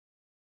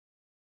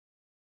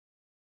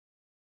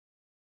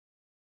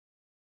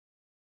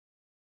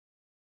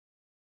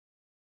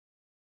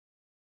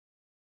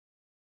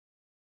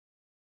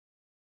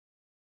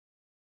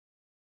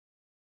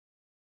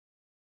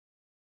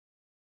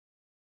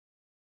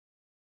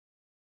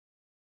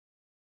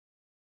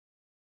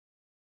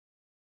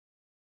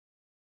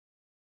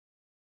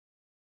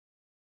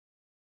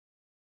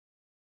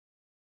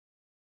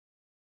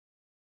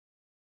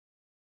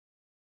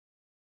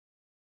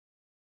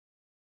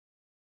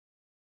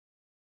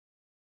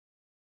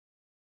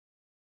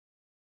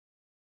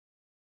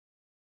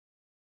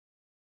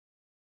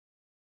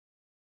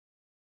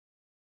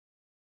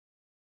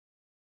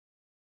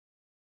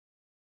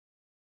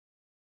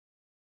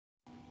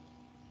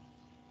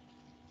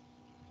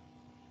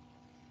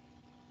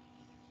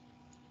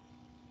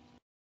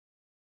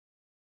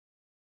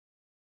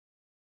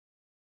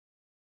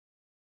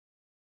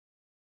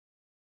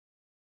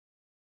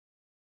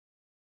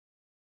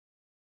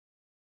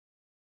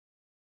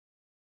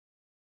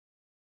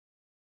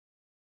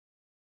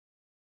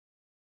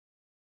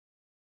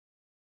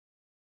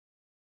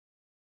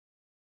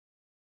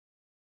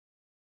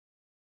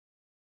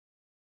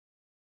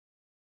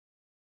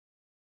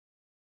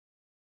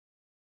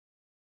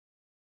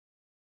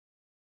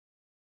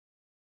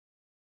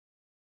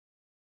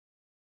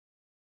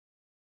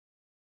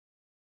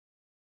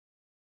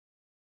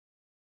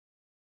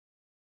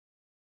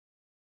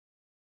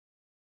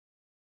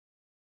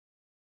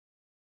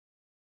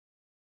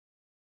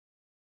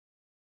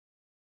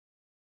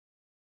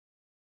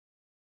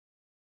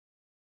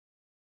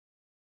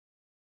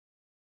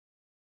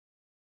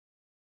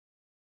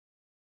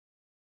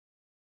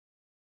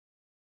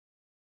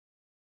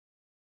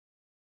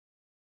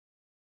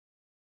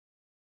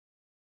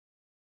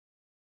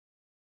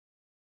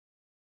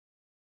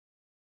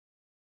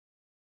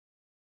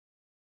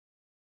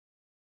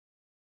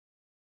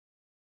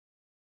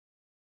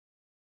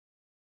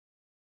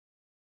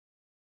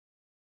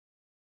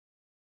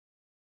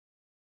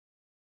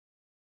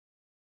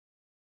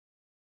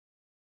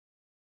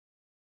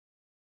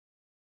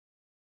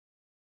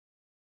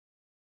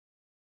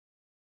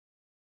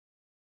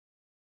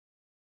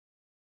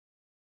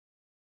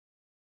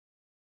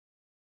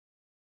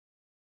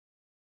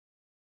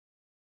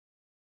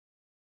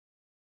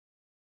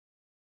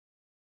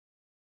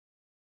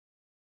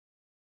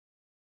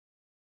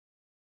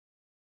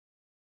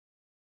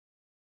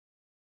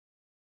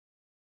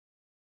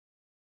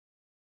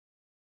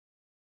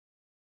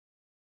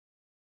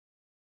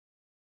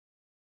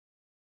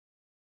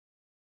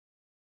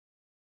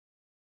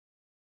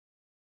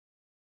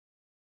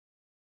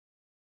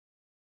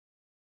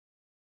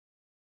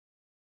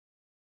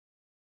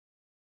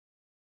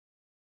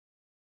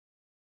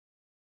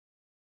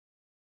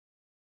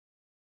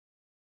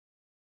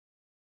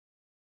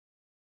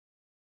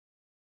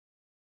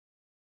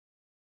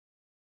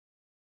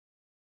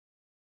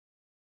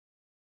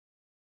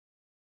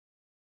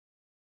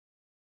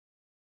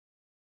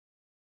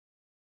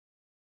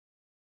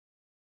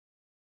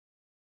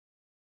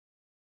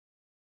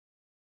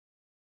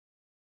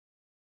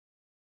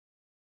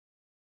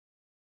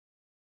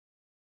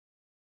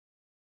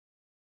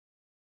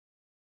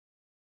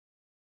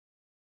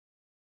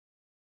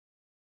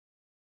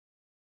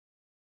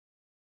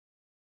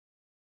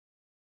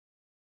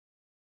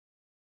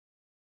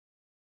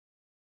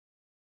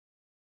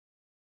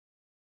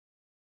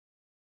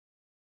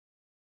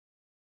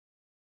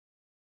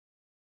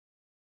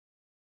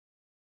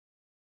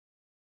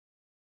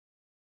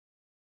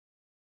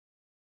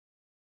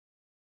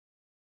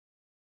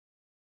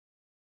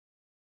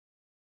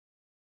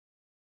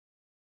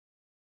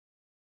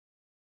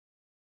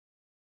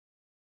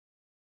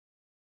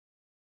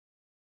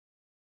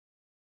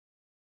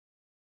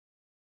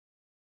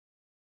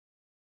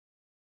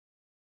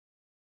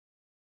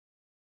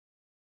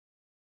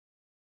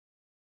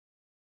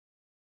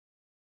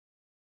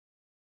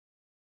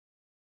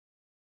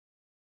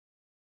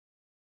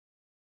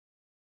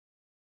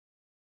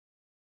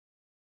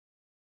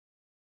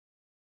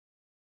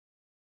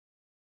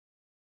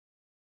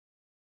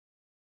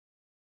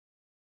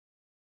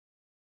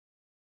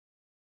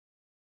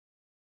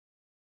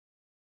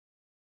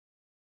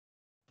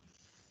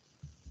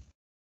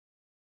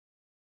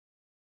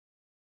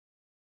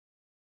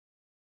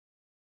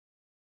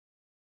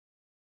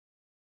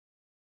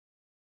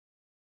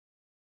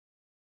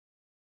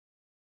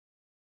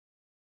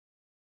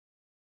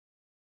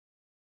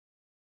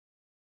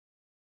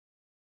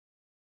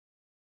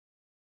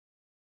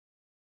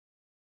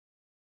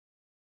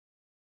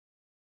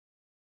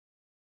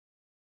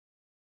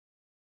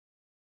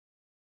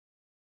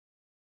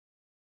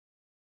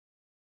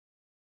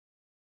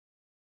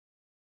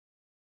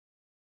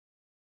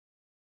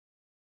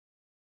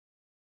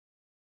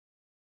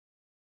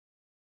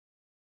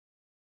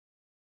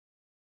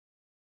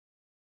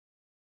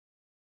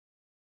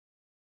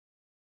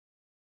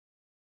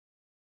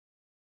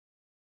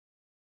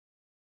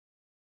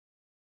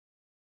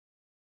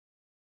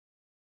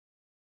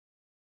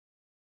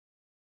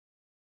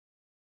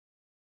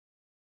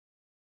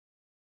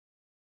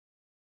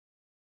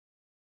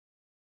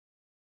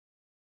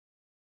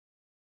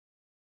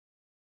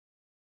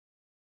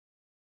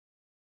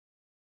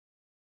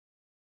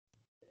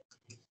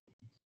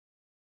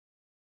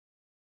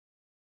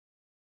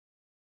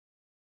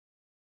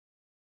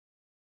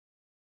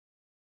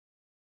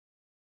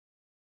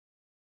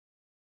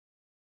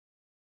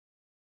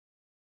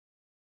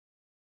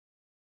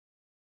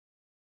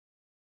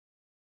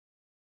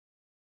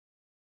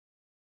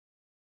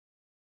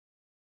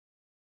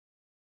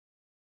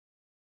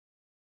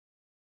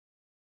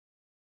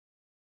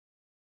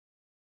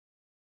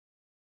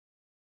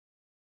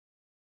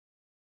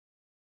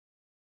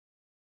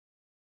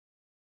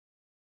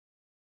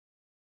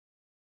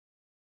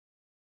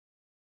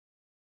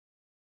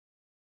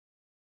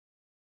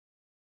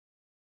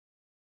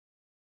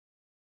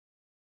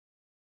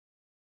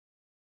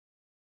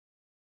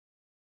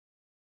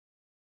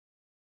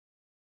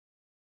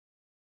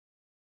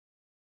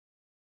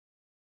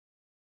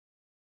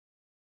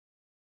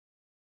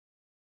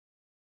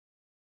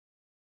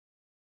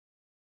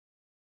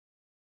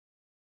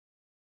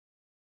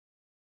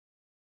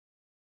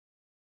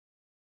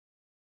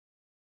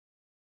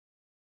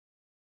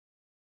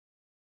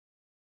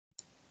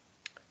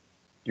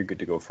you're good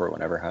to go for it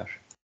whenever, Hash.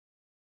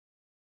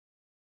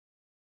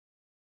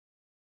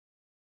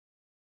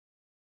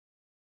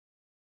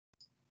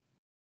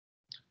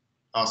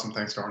 Awesome,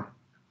 thanks, Dorn.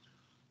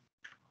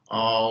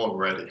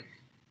 Alrighty.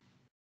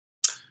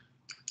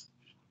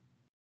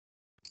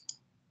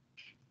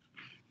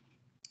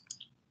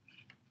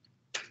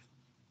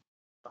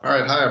 All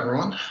right, hi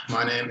everyone.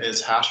 My name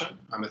is Hashim.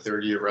 I'm a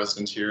third-year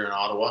resident here in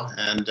Ottawa,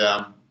 and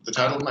the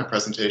title of my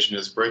presentation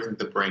is Breaking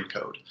the Brain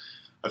Code,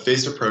 a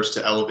phased approach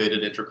to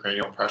elevated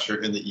intracranial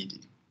pressure in the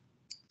ED.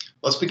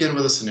 Let's begin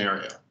with a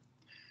scenario.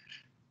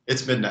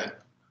 It's midnight.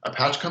 A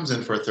patch comes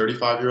in for a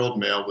 35-year-old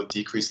male with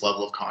decreased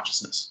level of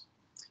consciousness.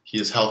 He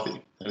is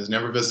healthy and has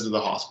never visited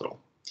the hospital.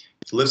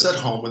 He lives at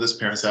home with his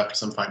parents after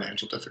some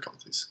financial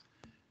difficulties.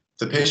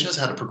 The patient has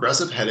had a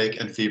progressive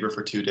headache and fever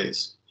for 2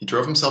 days. He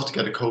drove himself to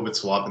get a COVID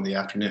swab in the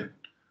afternoon.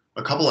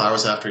 A couple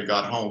hours after he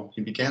got home,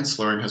 he began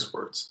slurring his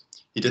words.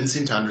 He didn't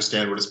seem to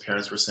understand what his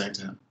parents were saying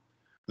to him.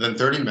 Within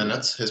 30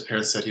 minutes, his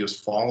parents said he was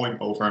falling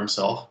over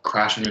himself,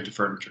 crashing into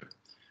furniture.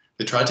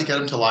 They tried to get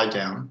him to lie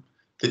down.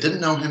 They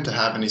didn't know him to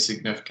have any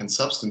significant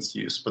substance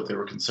use, but they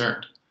were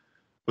concerned.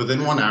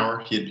 Within 1 hour,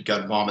 he had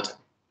begun vomiting.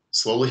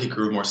 Slowly, he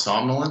grew more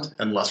somnolent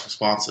and less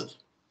responsive.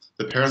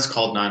 The parents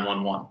called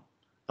 911.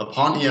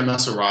 Upon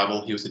EMS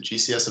arrival, he was a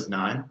GCS of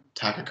 9,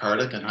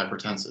 tachycardic and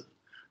hypertensive,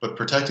 but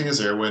protecting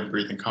his airway and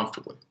breathing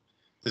comfortably.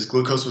 His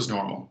glucose was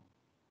normal.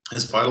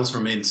 His vitals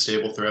remained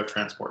stable throughout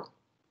transport.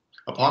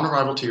 Upon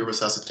arrival to your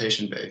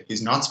resuscitation bay,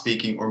 he's not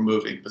speaking or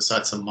moving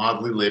besides some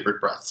mildly labored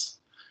breaths.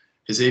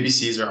 His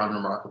ABCs are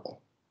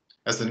unremarkable.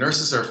 As the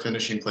nurses are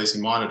finishing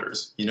placing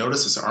monitors, you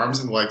notice his arms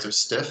and legs are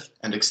stiff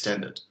and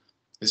extended.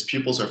 His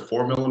pupils are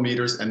 4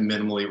 millimeters and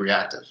minimally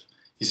reactive.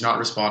 He's not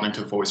responding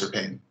to voice or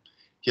pain.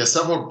 He has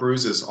several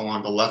bruises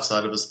along the left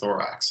side of his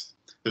thorax.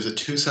 There's a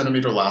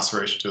 2-centimeter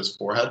laceration to his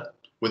forehead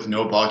with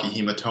no boggy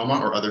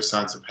hematoma or other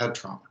signs of head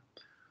trauma.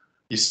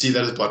 You see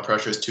that his blood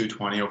pressure is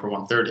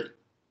 220/130.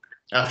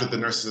 After the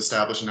nurses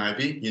establish an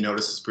IV, you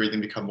notice his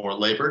breathing become more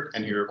labored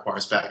and he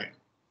requires bagging.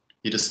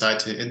 You decide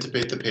to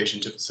intubate the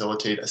patient to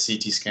facilitate a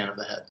CT scan of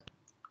the head.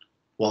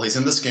 While he's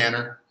in the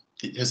scanner,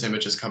 his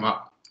images come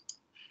up.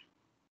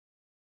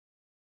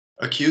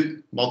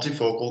 Acute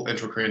multifocal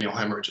intracranial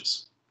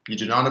hemorrhages. You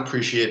do not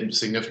appreciate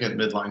significant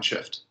midline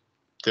shift.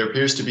 There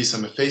appears to be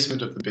some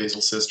effacement of the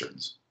basal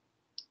cisterns.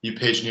 You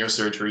page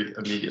neurosurgery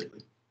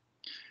immediately.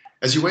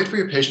 As you wait for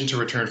your patient to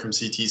return from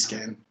CT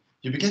scan,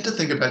 you begin to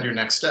think about your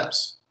next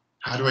steps.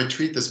 How do I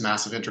treat this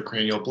massive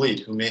intracranial bleed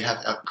who may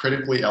have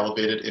critically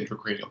elevated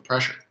intracranial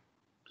pressure?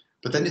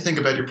 But then you think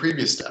about your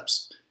previous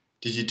steps.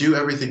 Did you do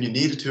everything you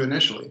needed to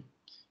initially?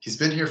 He's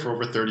been here for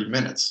over 30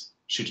 minutes.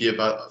 Should you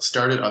have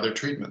started other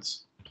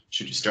treatments?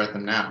 Should you start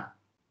them now?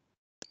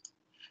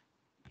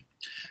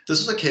 This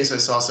was a case I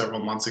saw several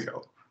months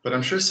ago, but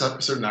I'm sure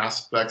certain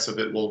aspects of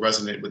it will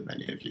resonate with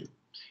many of you.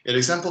 It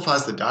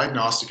exemplifies the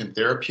diagnostic and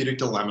therapeutic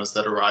dilemmas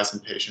that arise in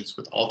patients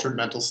with altered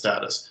mental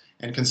status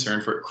and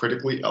concern for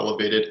critically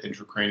elevated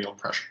intracranial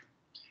pressure.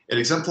 It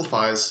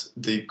exemplifies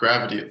the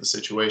gravity of the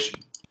situation.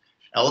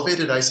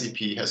 Elevated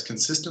ICP has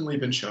consistently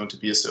been shown to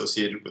be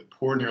associated with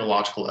poor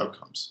neurological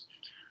outcomes.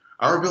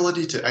 Our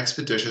ability to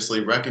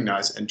expeditiously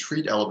recognize and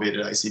treat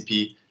elevated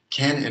ICP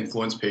can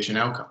influence patient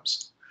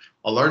outcomes.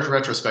 A large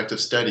retrospective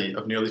study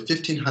of nearly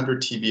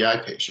 1,500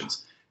 TBI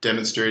patients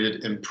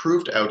demonstrated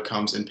improved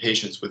outcomes in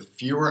patients with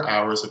fewer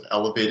hours of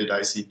elevated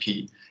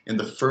ICP in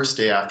the first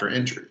day after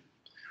injury.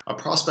 A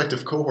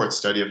prospective cohort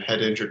study of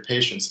head-injured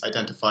patients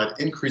identified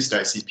increased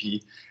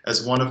ICP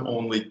as one of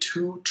only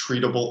 2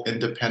 treatable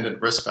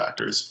independent risk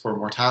factors for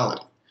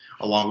mortality,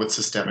 along with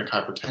systemic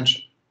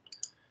hypertension.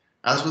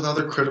 As with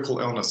other critical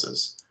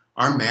illnesses,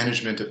 our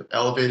management of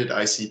elevated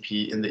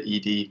ICP in the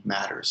ED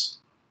matters.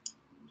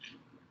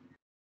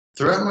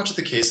 Throughout much of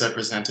the case I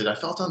presented, I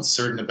felt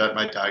uncertain about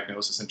my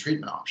diagnosis and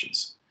treatment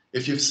options.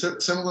 If you've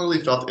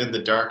similarly felt in the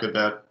dark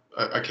about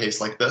a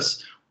case like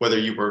this, whether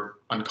you were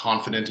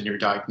unconfident in your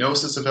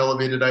diagnosis of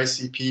elevated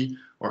ICP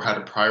or how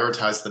to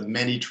prioritize the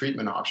many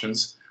treatment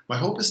options, my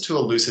hope is to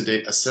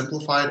elucidate a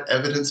simplified,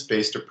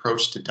 evidence-based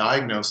approach to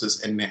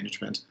diagnosis and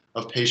management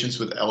of patients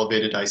with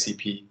elevated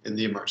ICP in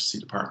the emergency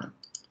department.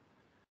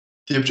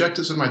 The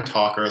objectives of my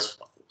talk are as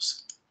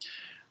follows.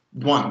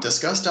 1.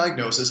 Discuss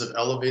diagnosis of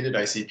elevated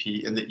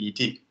ICP in the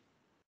ED.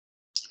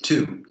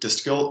 2.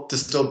 Distill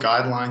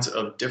guidelines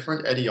of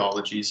different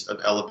etiologies of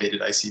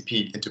elevated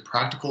ICP into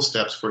practical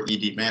steps for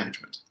ED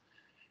management.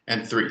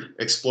 And 3.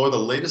 Explore the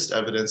latest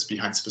evidence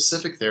behind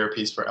specific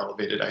therapies for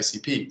elevated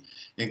ICP,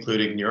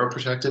 including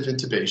neuroprotective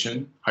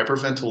intubation,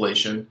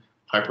 hyperventilation,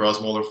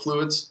 hyperosmolar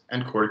fluids,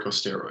 and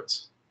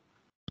corticosteroids.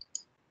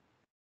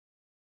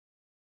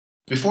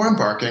 Before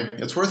embarking,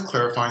 it's worth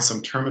clarifying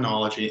some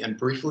terminology and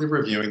briefly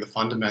reviewing the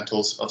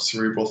fundamentals of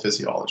cerebral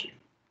physiology.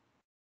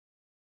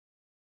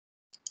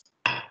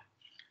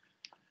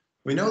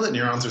 We know that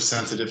neurons are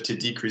sensitive to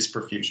decreased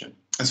perfusion,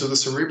 and so the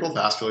cerebral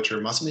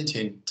vasculature must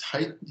maintain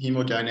tight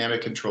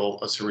hemodynamic control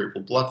of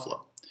cerebral blood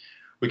flow.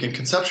 We can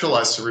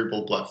conceptualize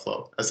cerebral blood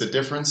flow as the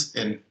difference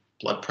in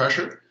blood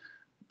pressure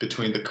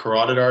between the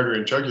carotid artery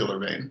and jugular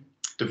vein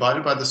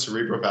divided by the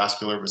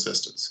cerebrovascular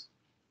resistance.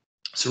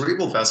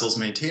 Cerebral vessels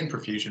maintain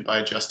perfusion by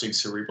adjusting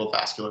cerebral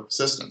vascular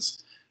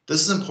resistance. This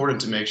is important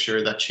to make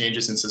sure that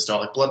changes in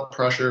systolic blood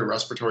pressure,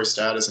 respiratory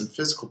status, and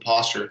physical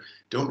posture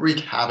don't wreak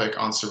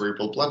havoc on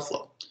cerebral blood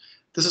flow.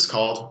 This is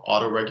called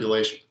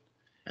autoregulation.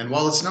 And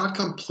while it's not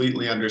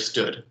completely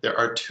understood, there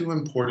are two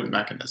important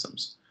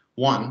mechanisms.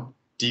 One,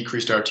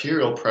 decreased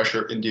arterial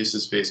pressure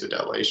induces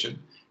vasodilation,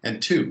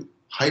 and two,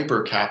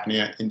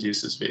 hypercapnia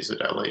induces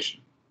vasodilation.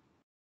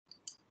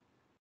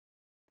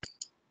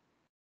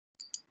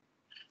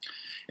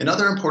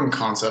 Another important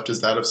concept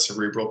is that of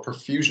cerebral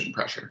perfusion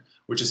pressure,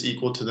 which is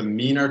equal to the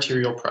mean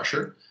arterial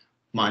pressure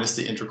minus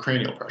the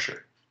intracranial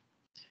pressure.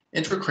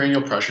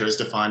 Intracranial pressure is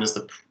defined as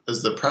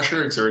the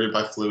pressure exerted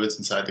by fluids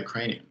inside the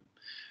cranium.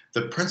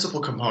 The principal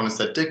components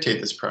that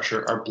dictate this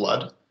pressure are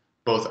blood,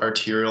 both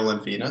arterial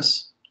and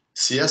venous,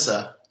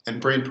 CSF,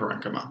 and brain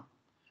parenchyma.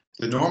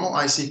 The normal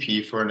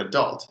ICP for an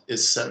adult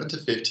is 7 to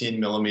 15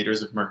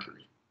 millimeters of mercury.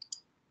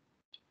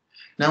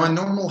 Now, in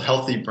normal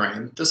healthy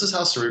brain, this is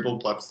how cerebral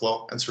blood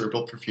flow and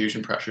cerebral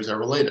perfusion pressures are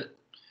related.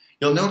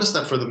 You'll notice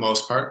that for the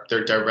most part,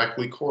 they're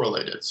directly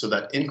correlated, so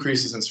that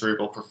increases in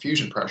cerebral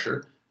perfusion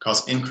pressure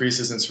cause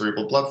increases in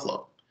cerebral blood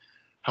flow.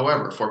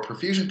 However, for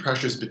perfusion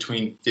pressures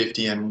between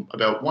 50 and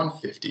about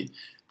 150,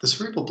 the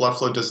cerebral blood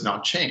flow does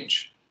not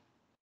change.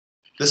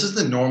 This is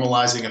the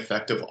normalizing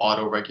effect of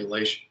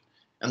autoregulation.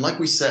 And like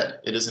we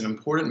said, it is an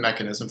important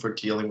mechanism for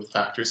dealing with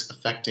factors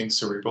affecting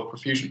cerebral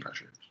perfusion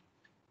pressure.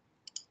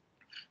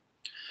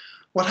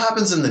 What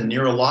happens in the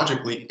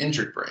neurologically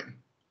injured brain?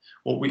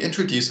 Well, we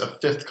introduce a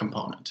fifth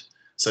component,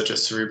 such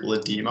as cerebral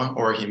edema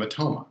or a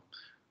hematoma.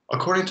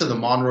 According to the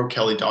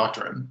Monroe-Kelly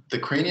doctrine, the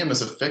cranium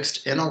is a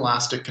fixed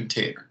inelastic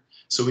container,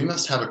 so we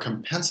must have a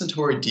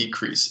compensatory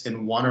decrease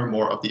in one or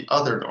more of the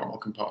other normal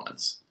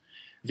components.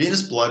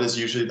 Venous blood is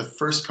usually the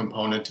first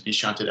component to be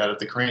shunted out of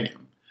the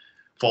cranium,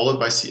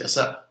 followed by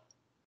CSF.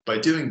 By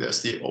doing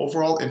this, the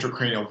overall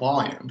intracranial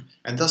volume,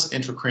 and thus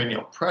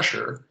intracranial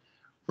pressure,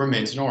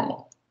 remains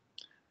normal.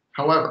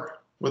 However,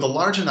 with a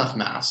large enough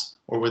mass,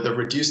 or with a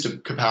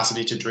reduced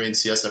capacity to drain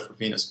CSF or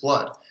venous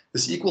blood,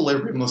 this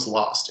equilibrium was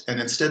lost, and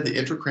instead the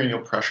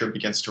intracranial pressure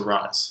begins to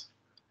rise.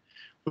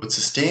 With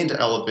sustained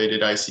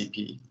elevated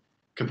ICP,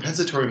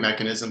 compensatory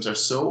mechanisms are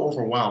so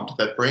overwhelmed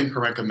that brain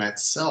parenchyma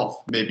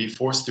itself may be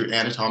forced through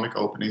anatomic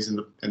openings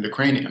in the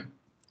cranium.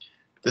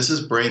 This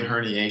is brain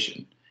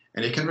herniation,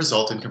 and it can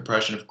result in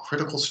compression of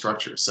critical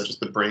structures such as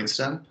the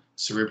brainstem,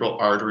 cerebral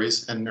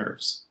arteries, and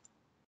nerves.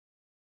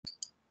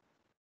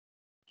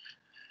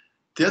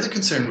 The other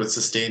concern with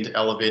sustained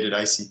elevated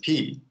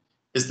ICP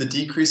is the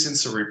decrease in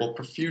cerebral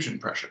perfusion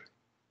pressure.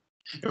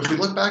 If we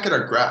look back at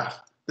our graph,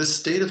 this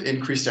state of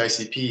increased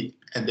ICP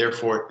and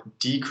therefore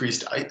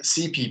decreased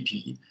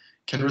CPP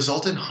can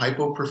result in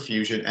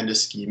hypoperfusion and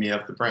ischemia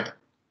of the brain.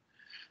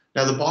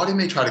 Now, the body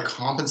may try to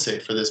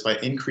compensate for this by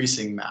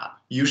increasing MAP,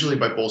 usually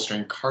by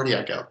bolstering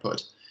cardiac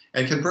output,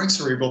 and can bring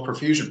cerebral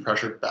perfusion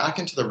pressure back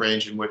into the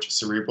range in which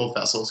cerebral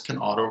vessels can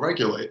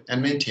auto-regulate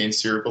and maintain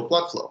cerebral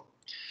blood flow.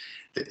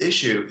 The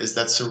issue is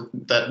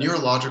that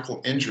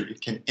neurological injury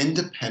can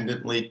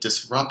independently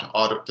disrupt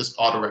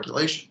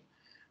autoregulation.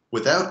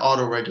 Without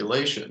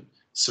autoregulation,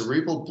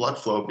 cerebral blood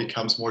flow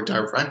becomes more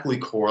directly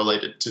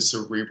correlated to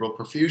cerebral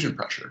perfusion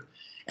pressure,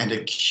 and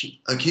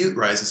acute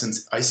rises in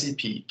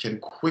ICP can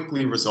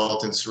quickly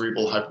result in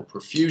cerebral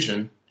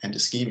hypoperfusion and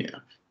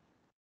ischemia.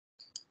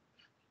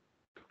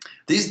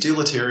 These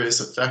deleterious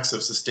effects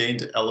of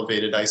sustained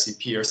elevated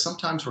ICP are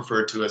sometimes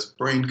referred to as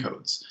brain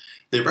codes.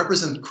 They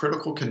represent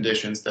critical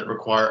conditions that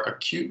require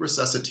acute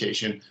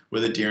resuscitation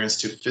with adherence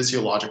to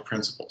physiologic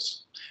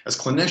principles. As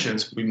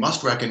clinicians, we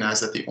must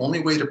recognize that the only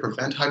way to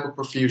prevent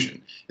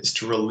hypoperfusion is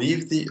to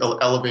relieve the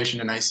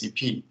elevation in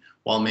ICP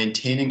while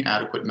maintaining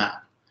adequate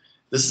MAP.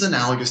 This is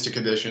analogous to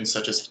conditions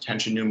such as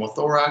tension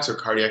pneumothorax or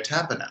cardiac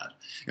tamponade,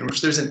 in which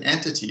there's an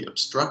entity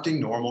obstructing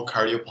normal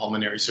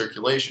cardiopulmonary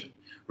circulation,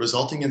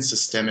 resulting in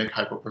systemic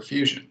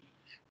hypoperfusion.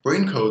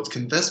 Brain codes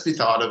can thus be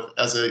thought of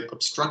as an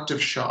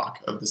obstructive shock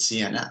of the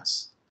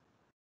CNS.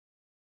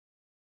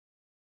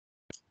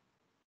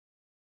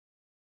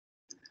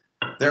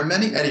 There are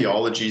many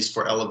etiologies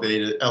for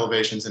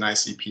elevations in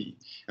ICP,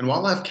 and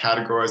while I've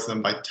categorized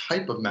them by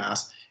type of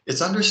mass,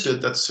 it's understood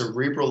that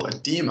cerebral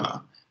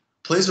edema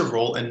plays a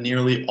role in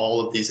nearly all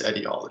of these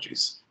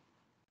etiologies.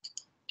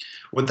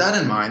 With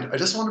that in mind, I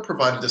just want to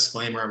provide a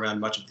disclaimer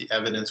around much of the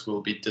evidence we'll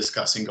be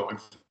discussing going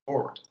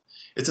forward.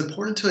 It's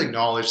important to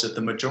acknowledge that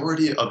the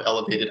majority of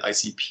elevated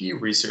ICP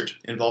research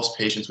involves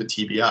patients with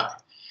TBI.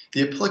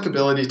 The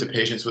applicability to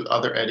patients with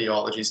other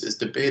etiologies is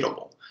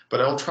debatable,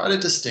 but I'll try to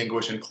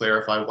distinguish and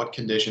clarify what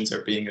conditions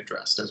are being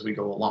addressed as we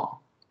go along.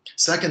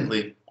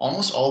 Secondly,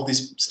 almost all of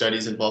these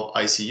studies involve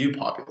ICU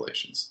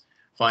populations.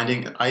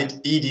 Finding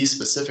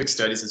ED-specific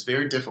studies is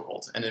very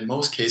difficult, and in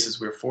most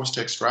cases, we're forced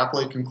to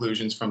extrapolate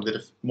conclusions from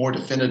the more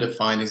definitive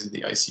findings in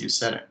the ICU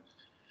setting.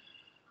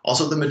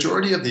 Also, the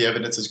majority of the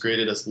evidence is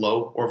graded as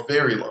low or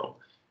very low.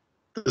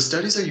 The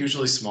studies are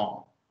usually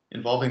small,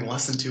 involving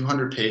less than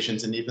 200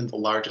 patients in even the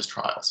largest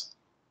trials.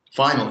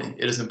 Finally,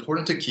 it is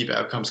important to keep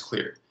outcomes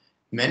clear.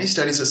 Many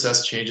studies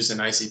assess changes in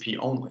ICP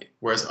only,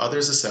 whereas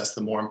others assess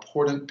the more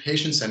important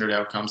patient-centered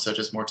outcomes such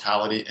as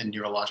mortality and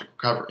neurologic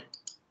recovery.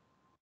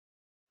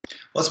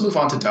 Let's move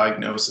on to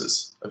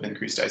diagnosis of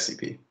increased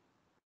ICP.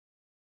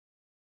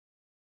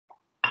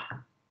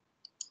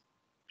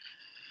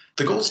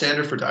 The gold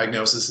standard for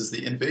diagnosis is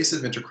the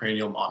invasive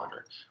intracranial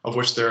monitor, of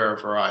which there are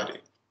a variety.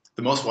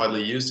 The most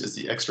widely used is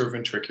the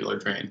extraventricular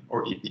drain,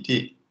 or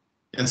EVD.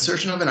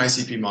 Insertion of an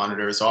ICP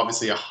monitor is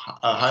obviously a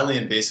highly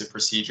invasive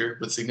procedure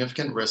with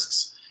significant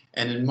risks,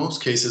 and in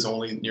most cases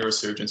only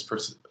neurosurgeons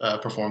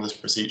perform this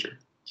procedure.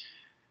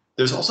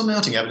 There's also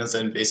mounting evidence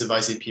that invasive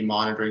ICP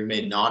monitoring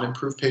may not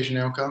improve patient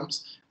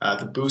outcomes.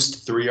 The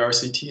BOOST 3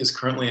 RCT is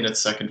currently in its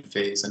second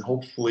phase and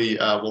hopefully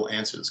will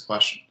answer this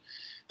question.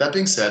 That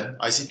being said,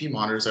 ICP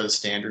monitors are the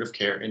standard of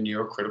care in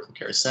neurocritical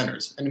care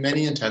centers, and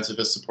many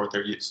intensivists support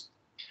their use.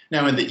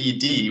 Now, in the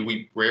ED,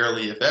 we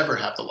rarely, if ever,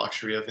 have the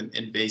luxury of an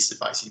invasive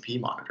ICP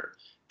monitor.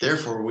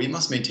 Therefore, we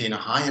must maintain a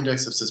high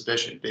index of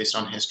suspicion based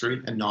on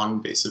history and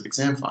non-invasive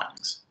exam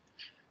findings.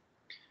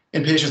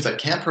 In patients that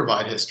can't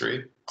provide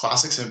history,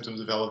 classic symptoms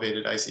of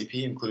elevated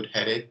ICP include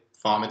headache,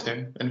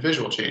 vomiting, and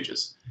visual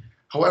changes.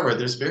 However,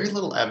 there's very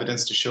little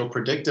evidence to show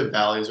predictive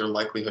values or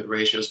likelihood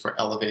ratios for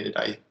elevated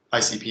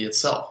ICP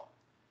itself.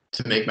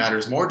 To make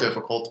matters more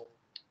difficult,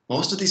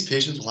 most of these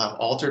patients will have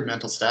altered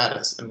mental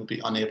status and will be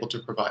unable to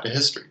provide a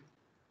history.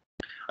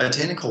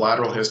 Attaining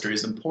collateral history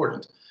is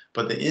important,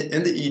 but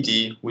in the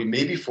ED, we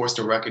may be forced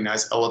to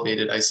recognize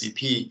elevated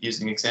ICP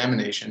using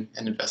examination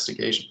and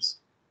investigations.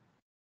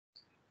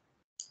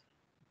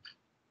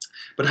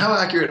 But how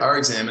accurate are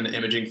exam and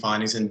imaging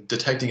findings in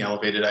detecting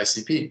elevated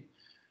ICP?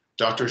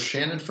 Dr.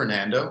 Shannon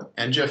Fernando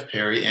and Jeff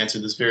Perry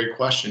answered this very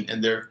question in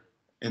their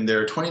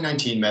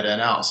 2019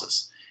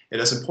 meta-analysis. It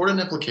has important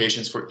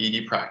implications for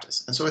ED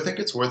practice, and so I think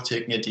it's worth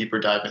taking a deeper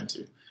dive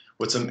into,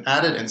 with some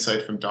added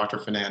insight from Dr.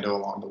 Fernando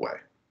along the way.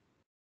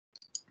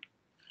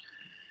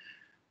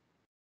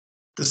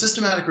 The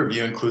systematic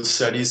review includes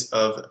studies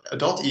of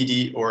adult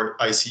ED or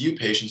ICU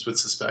patients with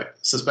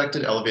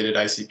suspected elevated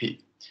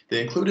ICP.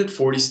 They included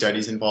 40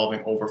 studies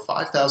involving over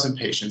 5,000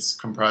 patients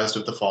comprised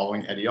of the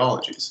following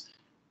etiologies,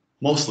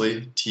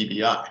 mostly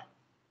TBI.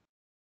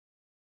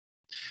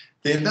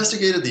 They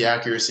investigated the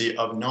accuracy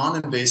of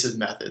non-invasive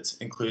methods,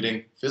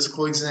 including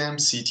physical exam,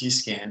 CT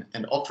scan,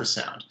 and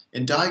ultrasound,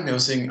 in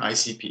diagnosing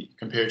ICP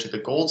compared to the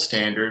gold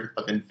standard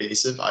of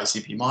invasive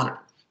ICP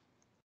monitoring.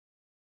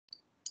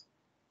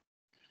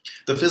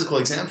 The physical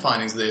exam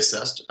findings they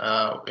assessed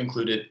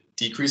included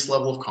decreased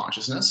level of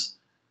consciousness,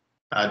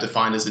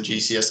 defined as a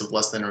GCS of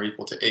less than or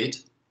equal to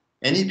 8,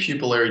 any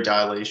pupillary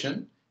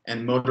dilation,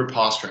 and motor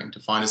posturing,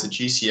 defined as a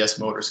GCS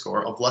motor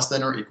score of less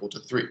than or equal to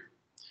 3.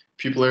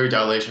 Pupillary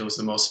dilation was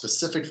the most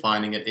specific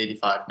finding at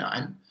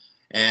 85.9,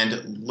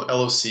 and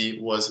LOC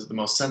was the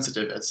most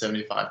sensitive at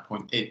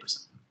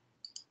 75.8%.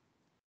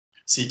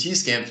 CT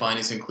scan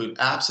findings include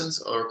absence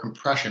or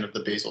compression of the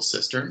basal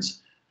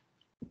cisterns,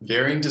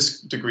 varying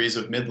degrees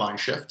of midline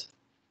shift,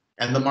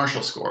 and the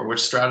Marshall score,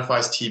 which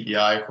stratifies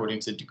TBI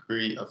according to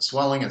degree of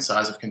swelling and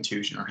size of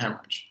contusion or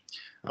hemorrhage.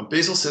 Now,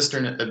 basal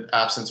cistern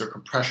absence or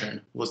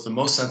compression was the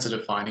most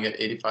sensitive finding at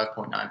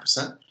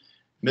 85.9%.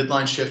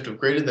 Midline shift of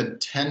greater than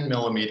 10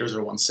 millimeters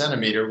or 1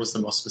 centimeter was the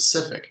most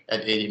specific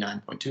at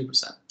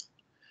 89.2%.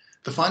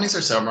 The findings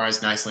are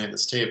summarized nicely in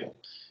this table,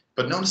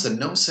 but notice that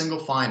no single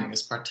finding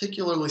is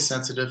particularly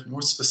sensitive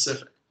nor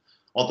specific.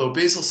 Although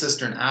basal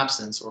cistern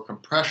absence or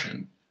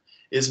compression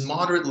is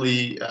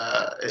moderately,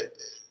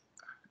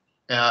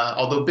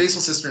 although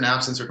basal cistern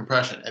absence or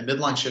compression and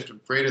midline shift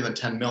of greater than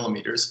 10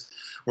 millimeters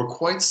were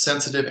quite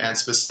sensitive and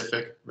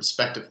specific,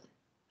 respectively.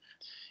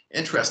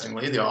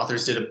 Interestingly, the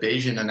authors did a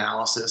Bayesian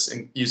analysis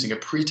using a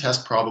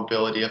pretest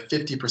probability of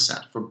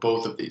 50% for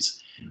both of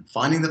these,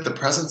 finding that the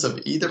presence of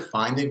either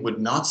finding would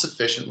not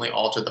sufficiently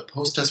alter the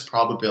post-test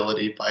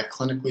probability by a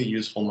clinically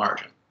useful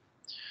margin.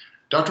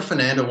 Dr.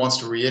 Fernando wants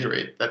to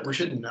reiterate that we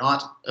should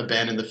not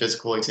abandon the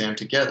physical exam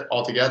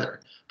altogether,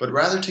 but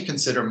rather to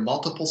consider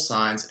multiple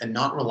signs and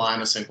not rely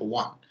on a single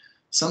one.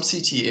 Some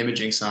CT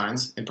imaging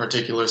signs, in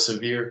particular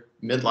severe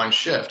midline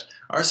shift,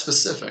 are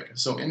specific,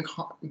 so in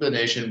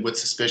combination with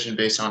suspicion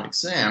based on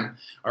exam,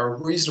 are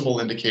a reasonable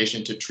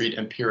indication to treat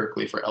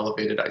empirically for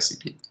elevated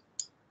ICP.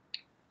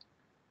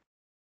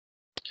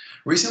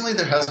 Recently,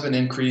 there has been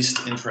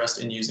increased interest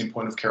in using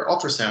point-of-care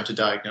ultrasound to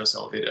diagnose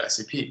elevated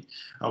ICP.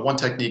 One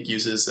technique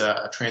uses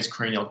a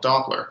transcranial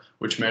Doppler,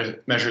 which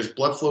measures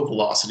blood flow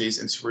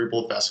velocities in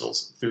cerebral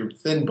vessels through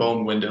thin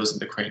bone windows in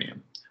the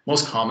cranium,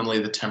 most commonly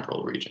the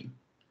temporal region.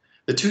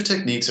 The two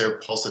techniques are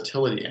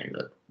pulsatility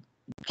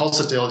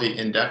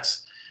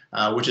index,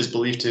 which is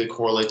believed to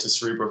correlate to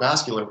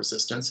cerebrovascular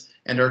resistance,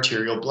 and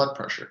arterial blood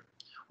pressure.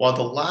 While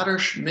the latter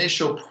may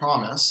show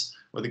promise,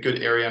 with a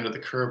good area under the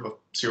curve of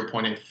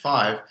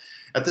 0.85,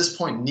 at this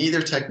point,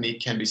 neither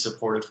technique can be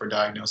supported for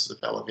diagnosis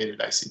of elevated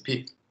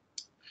ICP.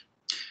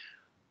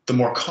 The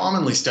more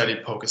commonly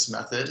studied POCUS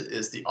method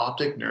is the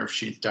optic nerve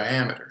sheath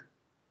diameter,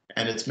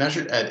 and it's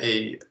measured at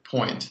a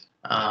point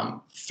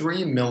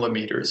 3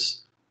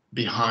 millimeters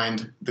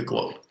behind the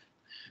globe.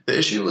 The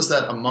issue was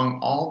that among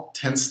all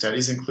 10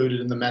 studies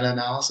included in the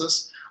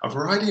meta-analysis, a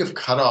variety of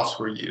cutoffs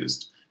were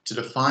used to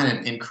define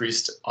an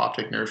increased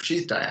optic nerve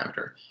sheath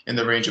diameter in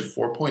the range of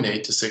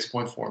 4.8 to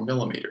 6.4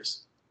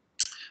 millimeters.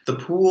 The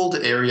pooled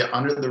area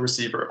under the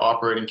receiver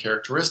operating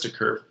characteristic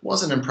curve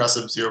was an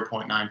impressive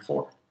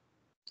 0.94.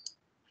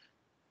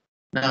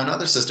 Now,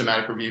 another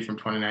systematic review from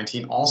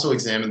 2019 also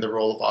examined the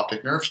role of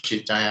optic nerve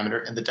sheath diameter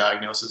in the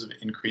diagnosis of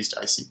increased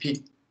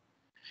ICP.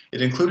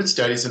 It included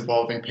studies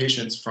involving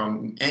patients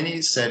from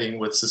any setting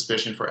with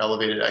suspicion for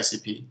elevated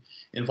ICP,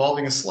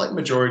 involving a slight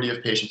majority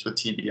of patients with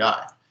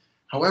TBI.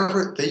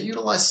 However, they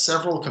utilized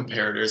several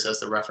comparators as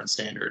the reference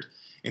standard,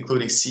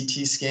 including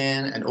CT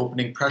scan and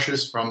opening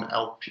pressures from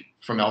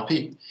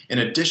LP, in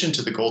addition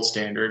to the gold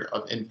standard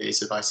of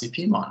invasive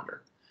ICP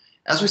monitor.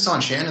 As we saw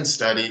in Shannon's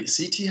study,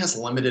 CT has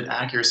limited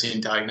accuracy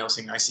in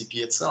diagnosing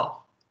ICP itself.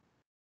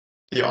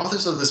 The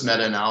authors of this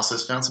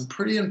meta-analysis found some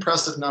pretty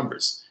impressive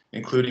numbers,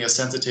 including a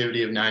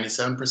sensitivity of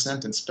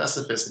 97% and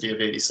specificity of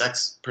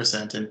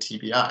 86% in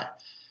TBI.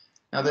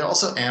 Now, they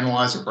also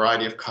analyzed a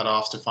variety of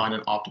cutoffs to find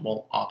an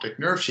optimal optic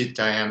nerve sheath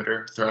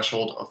diameter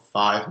threshold of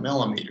 5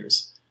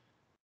 millimeters.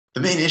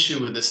 The main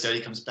issue with this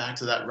study comes back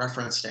to that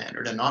reference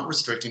standard and not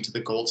restricting to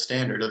the gold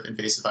standard of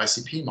invasive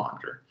ICP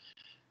monitor.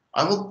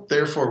 I will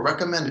therefore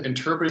recommend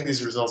interpreting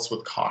these results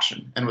with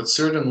caution and would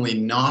certainly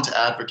not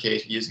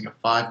advocate using a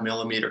 5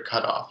 millimeter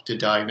cutoff to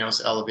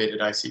diagnose elevated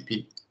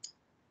ICP.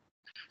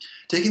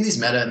 Taking these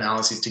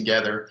meta-analyses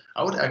together,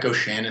 I would echo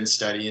Shannon's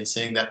study in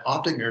saying that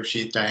optic nerve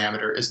sheath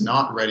diameter is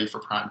not ready for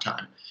prime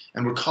time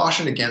and would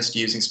caution against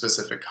using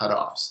specific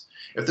cutoffs.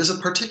 If there's a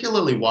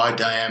particularly wide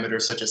diameter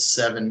such as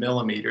 7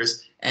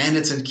 millimeters and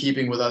it's in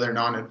keeping with other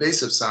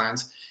non-invasive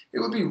signs, it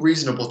would be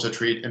reasonable to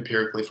treat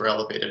empirically for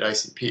elevated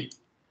ICP.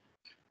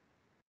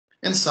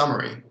 In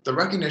summary, the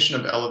recognition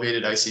of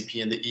elevated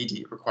ICP in the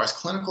ED requires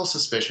clinical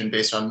suspicion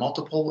based on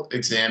multiple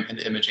exam and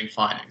imaging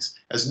findings,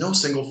 as no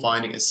single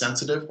finding is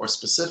sensitive or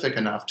specific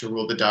enough to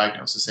rule the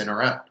diagnosis in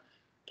or out.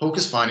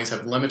 POCUS findings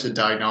have limited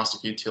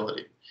diagnostic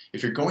utility.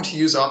 If you're going to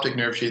use optic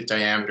nerve sheath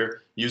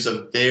diameter, use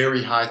a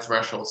very high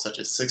threshold such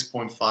as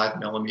 6.5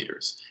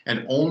 millimeters,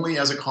 and only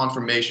as a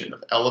confirmation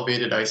of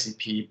elevated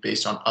ICP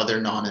based on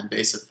other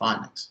non-invasive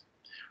findings.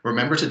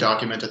 Remember to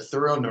document a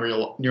thorough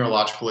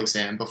neurological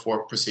exam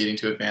before proceeding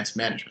to advanced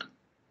management.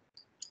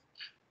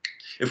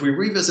 If we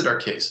revisit our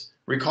case,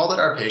 recall that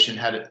our patient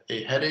had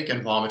a headache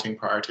and vomiting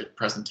prior to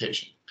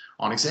presentation.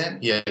 On exam,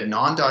 he had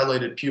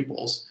non-dilated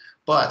pupils,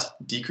 but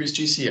decreased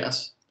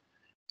GCS,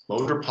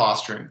 motor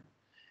posturing,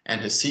 and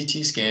his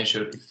CT scan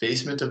showed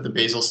effacement of the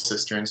basal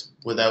cisterns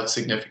without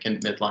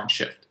significant midline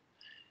shift.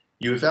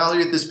 You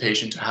evaluate this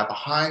patient to have a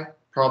high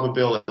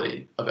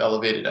probability of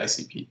elevated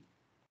ICP.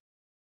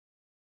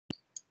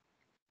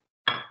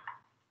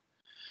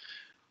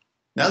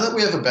 Now that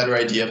we have a better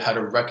idea of how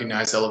to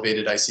recognize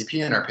elevated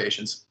ICP in our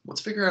patients,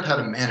 let's figure out how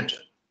to manage it.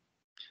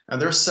 Now,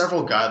 there are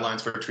several guidelines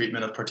for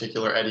treatment of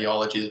particular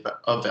etiologies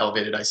of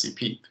elevated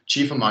ICP.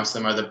 Chief amongst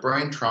them are the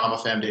Brain Trauma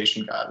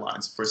Foundation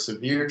guidelines for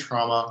severe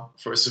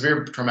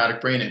traumatic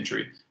brain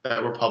injury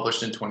that were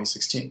published in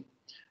 2016.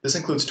 This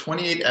includes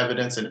 28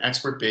 evidence and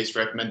expert-based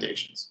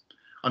recommendations.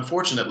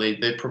 Unfortunately,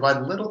 they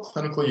provide little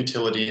clinical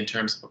utility in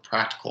terms of a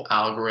practical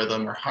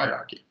algorithm or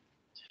hierarchy.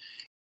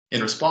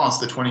 In response,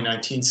 the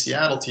 2019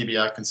 Seattle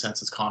TBI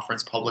Consensus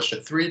Conference published a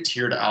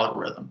 3-tiered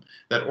algorithm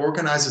that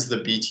organizes the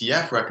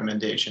BTF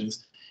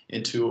recommendations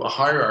into a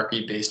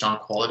hierarchy based on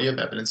quality of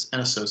evidence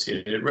and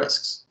associated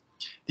risks.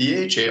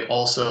 The AHA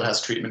also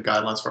has treatment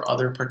guidelines for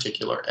other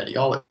particular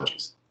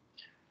etiologies.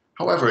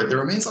 However, there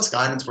remains less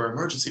guidance for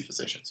emergency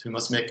physicians who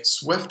must make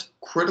swift,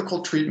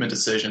 critical treatment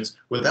decisions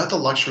without the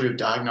luxury of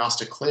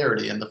diagnostic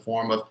clarity in the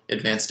form of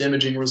advanced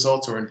imaging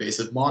results or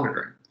invasive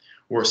monitoring.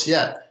 Worse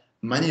yet,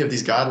 many of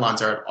these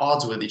guidelines are at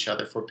odds with each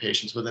other for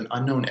patients with an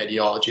unknown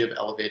etiology of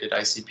elevated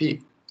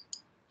ICP.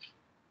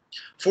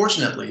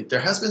 Fortunately,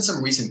 there has been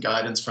some recent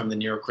guidance from the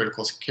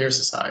Neurocritical Care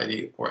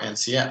Society, or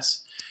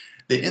NCS.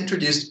 They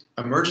introduced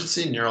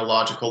Emergency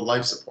Neurological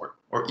Life Support,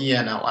 or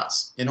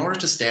ENLS, in order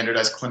to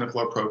standardize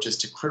clinical approaches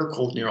to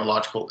critical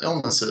neurological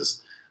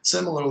illnesses,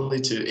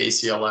 similarly to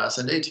ACLS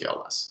and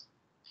ATLS.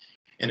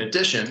 In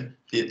addition,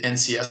 the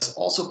NCS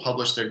also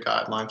published their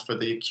guidelines for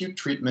the acute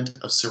treatment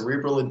of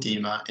cerebral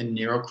edema in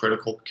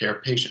neurocritical care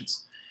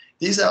patients.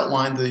 These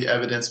outline the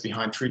evidence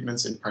behind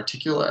treatments in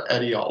particular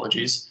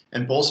etiologies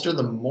and bolster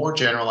the more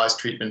generalized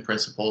treatment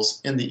principles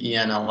in the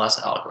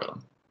ENLS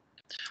algorithm.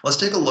 Let's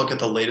take a look at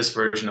the latest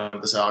version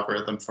of this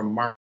algorithm from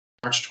March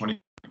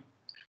 2020.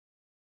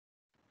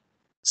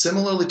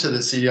 Similarly to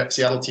the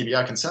Seattle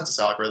TBI consensus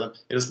algorithm,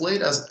 it is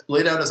laid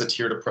out as a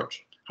tiered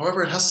approach.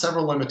 However, it has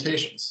several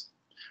limitations.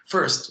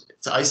 First,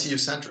 it's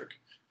ICU-centric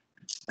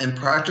and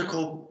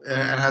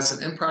has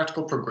an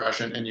impractical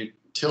progression and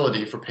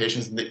utility for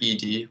patients in the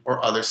ED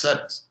or other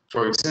settings.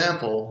 For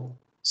example,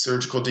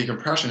 surgical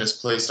decompression is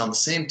placed on the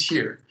same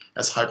tier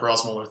as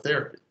hyperosmolar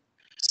therapy.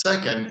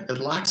 Second, it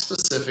lacks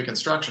specific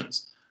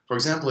instructions. For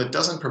example, it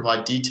doesn't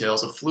provide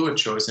details of fluid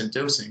choice and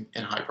dosing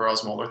in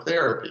hyperosmolar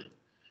therapy.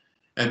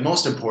 And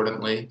most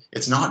importantly,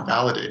 it's not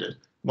validated.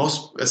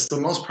 It's the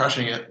most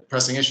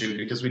pressing issue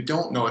because we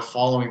don't know if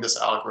following this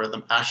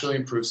algorithm actually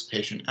improves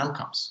patient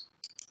outcomes.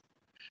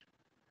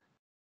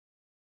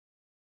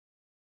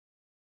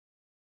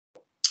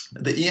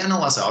 The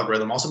ENLS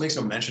algorithm also makes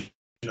no mention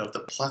of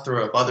the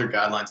plethora of other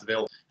guidelines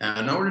available.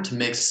 And in order to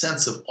make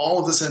sense of all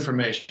of this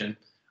information,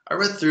 I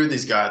read through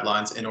these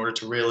guidelines in order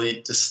to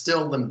really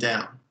distill them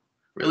down,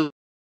 really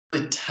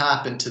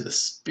tap into the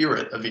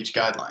spirit of each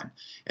guideline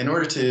in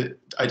order to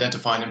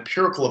identify an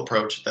empirical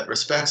approach that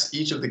respects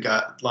each of the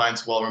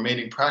guidelines while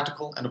remaining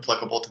practical and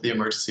applicable to the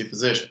emergency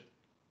physician.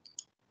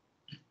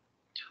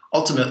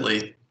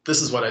 Ultimately,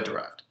 this is what I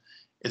derived.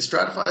 It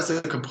stratifies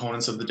the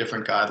components of the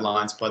different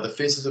guidelines by the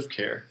phases of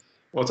care.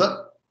 What's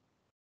up?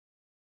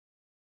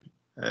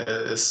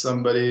 Does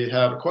somebody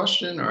have a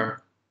question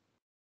or?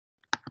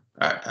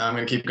 All right, I'm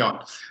going to keep going.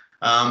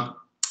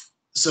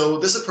 So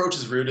this approach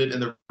is rooted in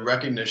the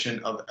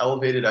recognition of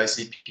elevated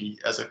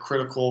ICP as a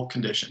critical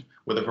condition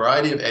with a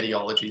variety of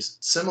etiologies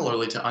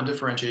similarly to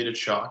undifferentiated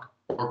shock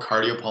or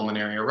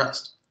cardiopulmonary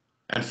arrest,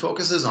 and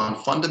focuses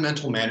on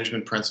fundamental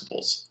management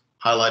principles,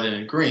 highlighted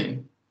in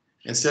green,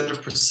 instead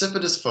of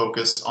precipitous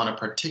focus on a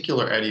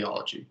particular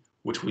etiology,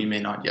 which we may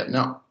not yet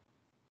know.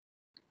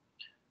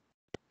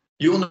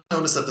 You will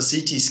notice that the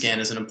CT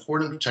scan is an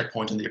important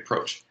checkpoint in the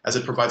approach, as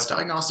it provides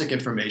diagnostic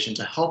information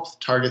to help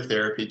target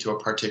therapy to a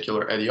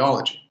particular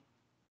etiology,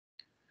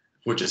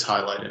 which is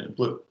highlighted in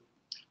blue.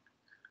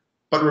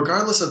 But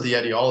regardless of the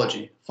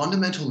etiology,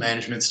 fundamental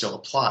management still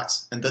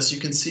applies, and thus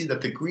you can see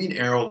that the green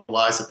arrow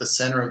lies at the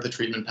center of the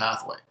treatment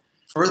pathway.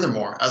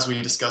 Furthermore, as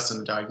we discussed in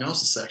the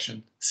diagnosis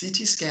section,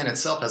 CT scan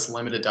itself has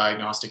limited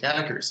diagnostic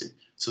accuracy,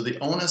 so the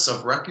onus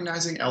of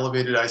recognizing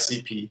elevated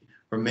ICP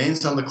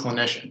remains on the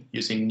clinician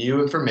using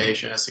new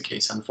information as the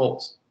case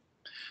unfolds.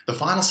 The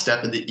final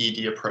step in the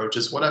ED approach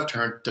is what I've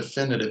termed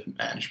definitive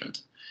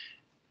management.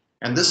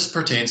 And this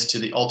pertains to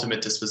the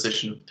ultimate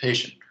disposition of the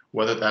patient,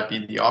 whether that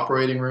be the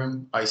operating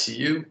room,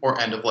 ICU,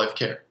 or end-of-life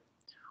care.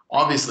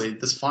 Obviously,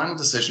 this final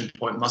decision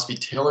point must be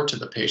tailored to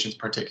the patient's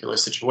particular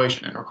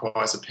situation and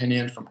requires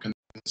opinion from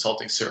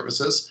consulting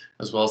services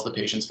as well as the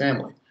patient's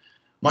family.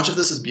 Much of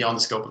this is beyond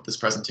the scope of this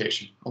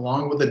presentation,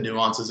 along with the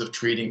nuances of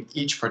treating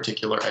each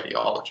particular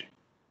etiology.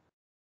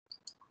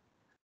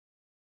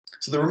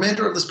 So the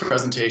remainder of this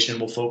presentation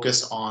will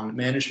focus on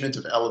management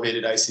of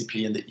elevated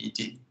ICP in the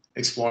ED,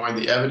 exploring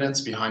the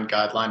evidence behind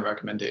guideline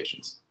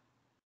recommendations.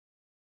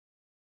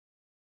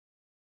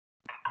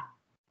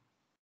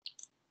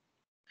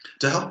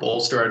 To help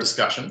bolster our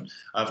discussion,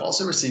 I've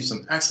also received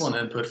some excellent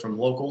input from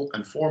local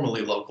and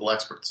formerly local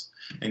experts,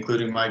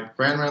 including my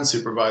Grand Round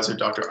Supervisor,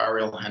 Dr.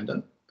 Ariel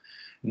Hendon,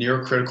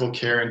 neurocritical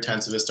care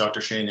intensivist,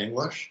 Dr. Shane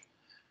English,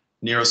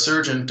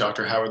 neurosurgeon,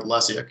 Dr. Howard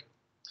Lesiak.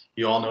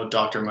 You all know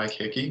Dr. Mike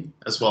Hickey,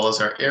 as well as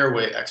our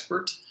airway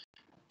expert,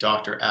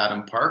 Dr.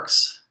 Adam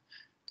Parks,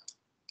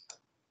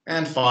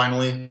 and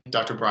finally,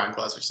 Dr. Brian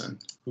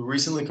Gleserson, who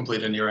recently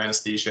completed a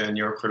neuroanesthesia and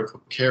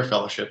neurocritical care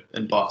fellowship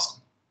in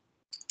Boston.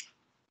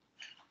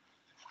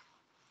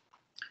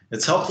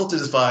 It's helpful to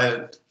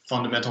divide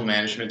fundamental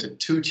management into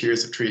two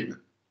tiers of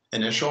treatment,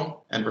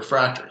 initial and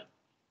refractory.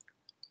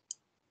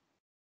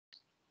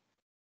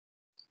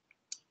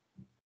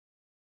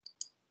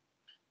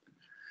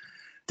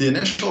 The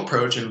initial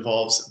approach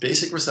involves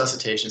basic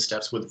resuscitation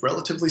steps with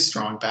relatively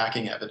strong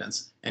backing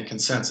evidence and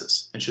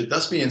consensus, and should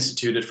thus be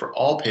instituted for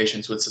all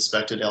patients with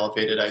suspected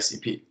elevated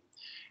ICP.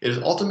 It is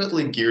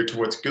ultimately geared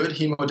towards good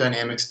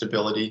hemodynamic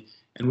stability,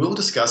 and we will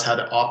discuss how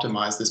to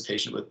optimize this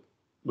patient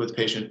with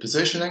patient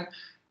positioning,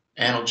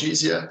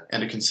 analgesia,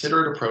 and a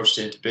considerate approach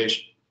to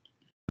intubation.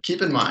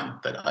 Keep in mind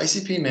that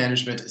ICP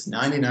management is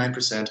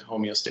 99%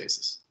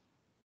 homeostasis.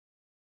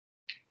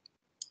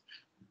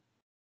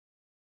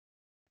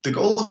 The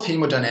goal of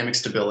hemodynamic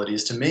stability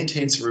is to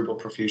maintain cerebral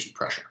perfusion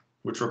pressure,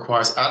 which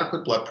requires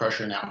adequate blood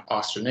pressure and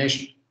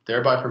oxygenation,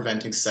 thereby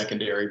preventing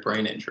secondary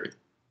brain injury.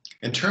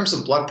 In terms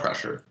of blood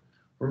pressure,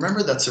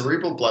 remember that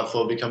cerebral blood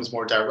flow becomes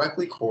more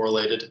directly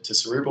correlated to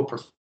cerebral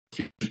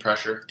perfusion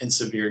pressure in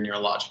severe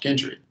neurologic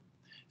injury.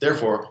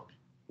 Therefore,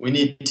 we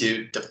need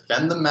to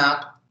defend the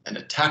map and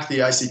attack the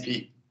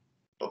ICP.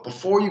 But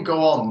before you go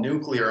all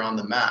nuclear on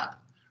the map,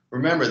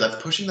 remember that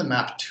pushing the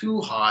map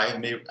too high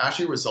may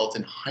actually result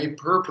in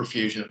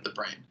hyperperfusion of the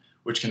brain,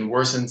 which can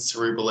worsen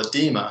cerebral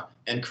edema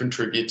and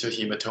contribute to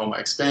hematoma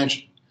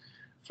expansion.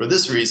 For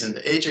this reason,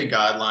 the AJ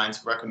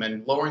guidelines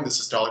recommend lowering the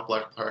systolic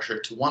blood pressure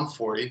to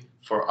 140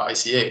 for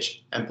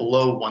ICH and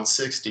below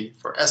 160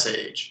 for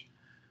SAH.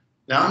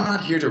 Now, I'm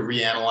not here to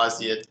reanalyze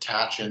the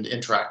ATTACH and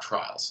INTRACT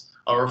trials.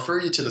 I'll refer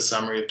you to the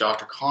summary of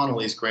Dr.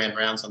 Connolly's grand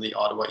rounds on the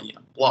Ottawa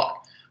EM blog.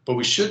 But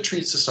we should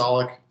treat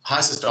high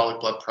systolic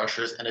blood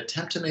pressures and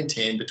attempt to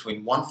maintain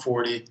between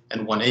 140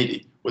 and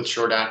 180 with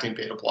short-acting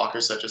beta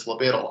blockers such as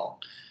labetalol.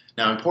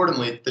 Now,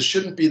 importantly, this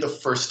shouldn't be the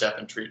first step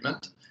in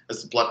treatment,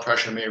 as the blood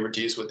pressure may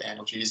reduce with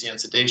analgesia and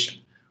sedation,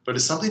 but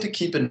is something to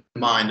keep in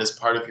mind as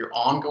part of your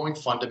ongoing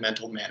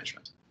fundamental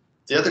management.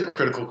 The other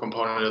critical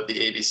component of the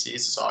ABCs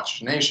is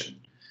oxygenation.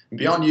 And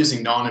beyond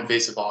using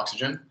non-invasive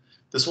oxygen,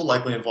 this will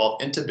likely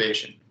involve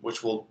intubation,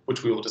 which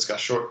we will discuss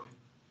shortly.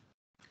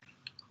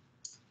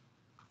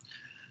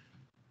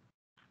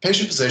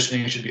 Patient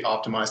positioning should be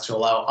optimized to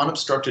allow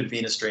unobstructed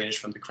venous drainage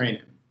from the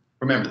cranium.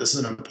 Remember, this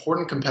is an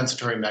important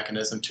compensatory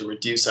mechanism to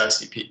reduce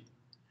ICP.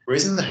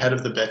 Raising the head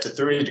of the bed to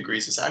 30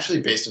 degrees is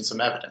actually based on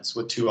some evidence,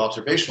 with 2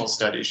 observational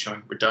studies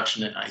showing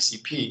reduction in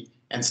ICP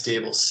and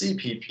stable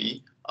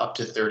CPP up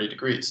to 30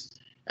 degrees,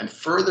 and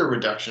further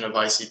reduction of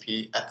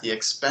ICP at the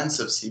expense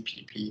of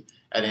CPP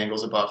at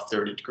angles above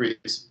 30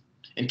 degrees.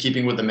 In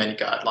keeping with the many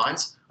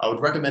guidelines, I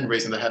would recommend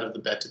raising the head of the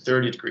bed to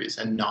 30 degrees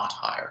and not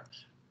higher.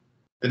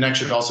 The neck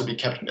should also be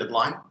kept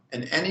midline,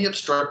 and any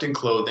obstructing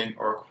clothing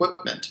or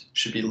equipment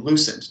should be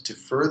loosened to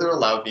further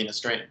allow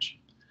venous drainage.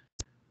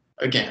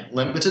 Again,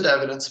 limited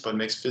evidence, but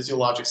makes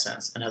physiologic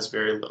sense and has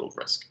very little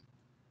risk.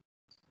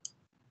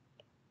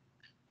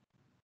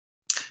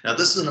 Now,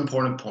 this is an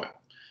important point.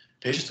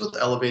 Patients with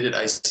elevated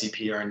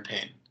ICP are in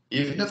pain.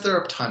 Even if they're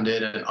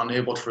obtunded and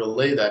unable to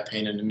relay that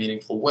pain in a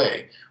meaningful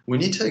way, we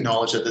need to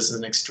acknowledge that this is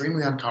an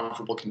extremely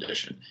uncomfortable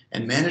condition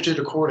and manage it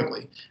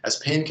accordingly, as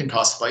pain can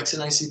cause spikes in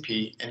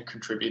ICP and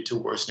contribute to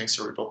worsening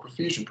cerebral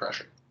perfusion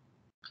pressure.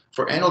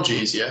 For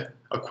analgesia,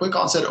 a quick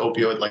onset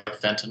opioid like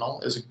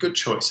fentanyl is a good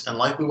choice and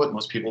likely what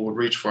most people would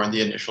reach for in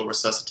the initial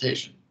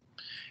resuscitation.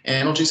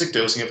 Analgesic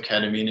dosing of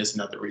ketamine is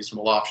another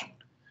reasonable option.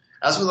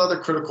 As with other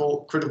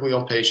critically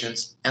ill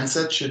patients,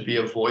 NSAIDs should be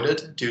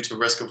avoided due to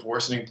risk of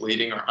worsening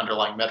bleeding or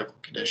underlying medical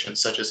conditions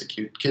such as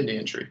acute kidney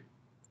injury.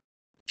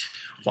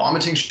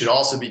 Vomiting should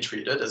also be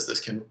treated, as this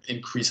can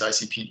increase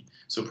ICP,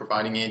 so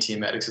providing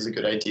antiemetics is a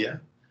good idea.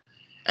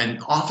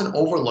 An often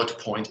overlooked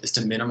point is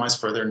to minimize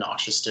further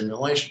noxious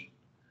stimulation.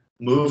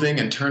 Moving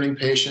and turning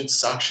patients,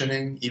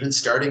 suctioning, even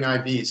starting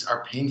IVs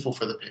are painful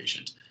for the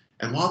patient.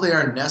 And while they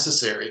are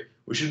necessary,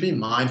 we should be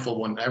mindful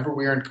whenever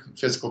we are in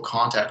physical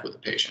contact with the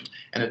patient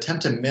and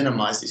attempt to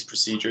minimize these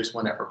procedures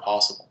whenever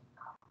possible.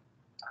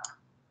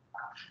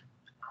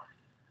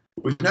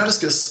 We've now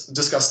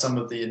discussed some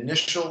of the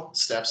initial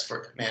steps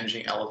for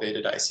managing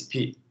elevated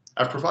ICP.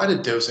 I've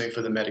provided dosing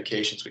for the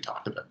medications we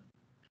talked about.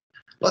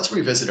 Let's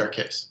revisit our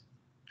case.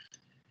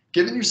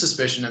 Given your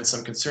suspicion and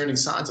some concerning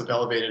signs of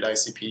elevated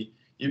ICP,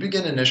 you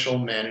begin initial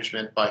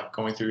management by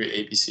going through your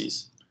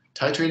ABCs,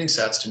 titrating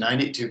sets to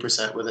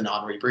 92% with a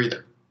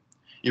non-rebreather.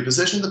 You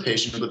position the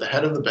patient with the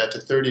head of the bed to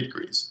 30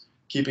 degrees,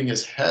 keeping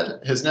his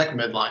neck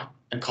midline,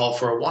 and call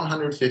for a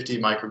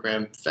 150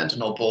 microgram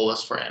fentanyl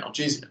bolus for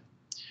analgesia.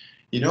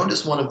 You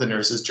notice one of the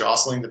nurses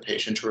jostling the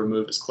patient to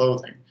remove his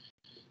clothing,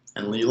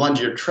 and you lunge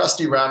your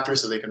trusty Raptor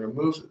so they can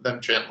remove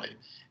them gently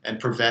and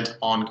prevent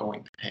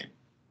ongoing pain.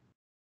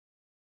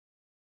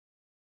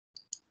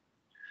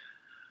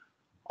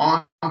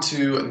 On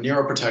to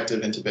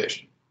neuroprotective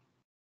intubation.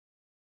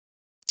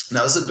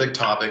 Now, this is a big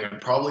topic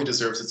and probably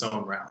deserves its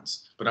own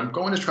rounds, but I'm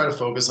going to try to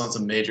focus on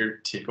some major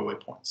takeaway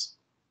points.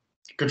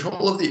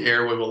 Control of the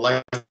airway will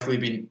likely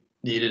be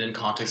needed in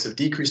context of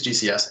decreased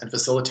GCS and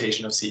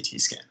facilitation of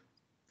CT scan.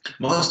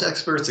 Most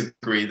experts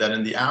agree that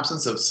in the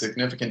absence of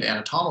significant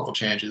anatomical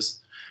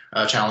challenges,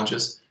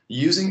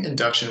 using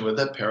induction with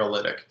a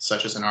paralytic,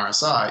 such as an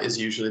RSI, is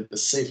usually the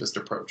safest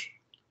approach.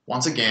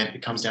 Once again,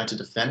 it comes down to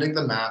defending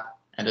the MAP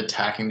and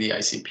attacking the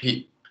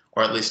ICP,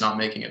 or at least not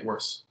making it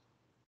worse.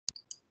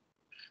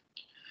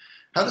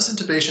 How does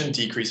intubation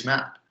decrease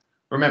MAP?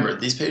 Remember,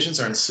 these patients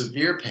are in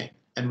severe pain,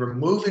 and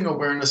removing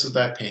awareness of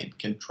that pain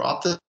can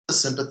drop the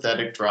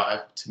sympathetic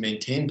drive to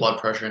maintain blood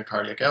pressure and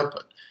cardiac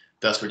output,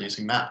 thus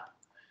reducing MAP.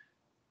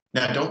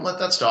 Now, don't let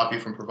that stop you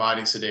from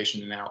providing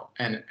sedation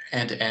and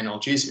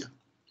analgesia.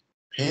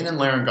 Pain and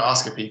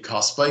laryngoscopy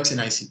cause spikes in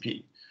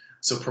ICP,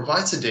 so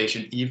provide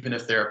sedation even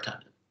if they're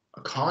obtunded.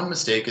 A common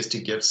mistake is to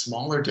give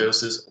smaller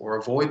doses or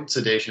avoid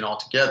sedation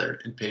altogether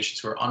in patients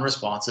who are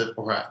unresponsive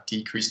or have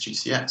decreased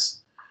GCS.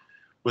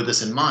 With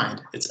this in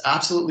mind, it's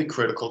absolutely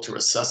critical to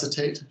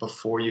resuscitate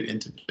before you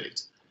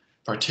intubate,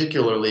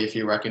 particularly if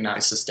you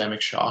recognize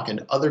systemic shock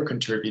and other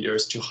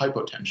contributors to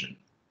hypotension.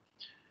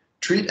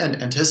 Treat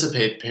and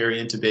anticipate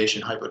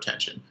peri-intubation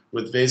hypotension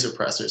with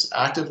vasopressors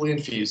actively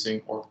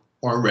infusing or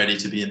ready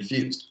to be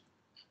infused.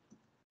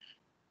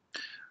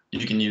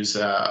 You can use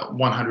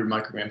 100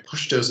 microgram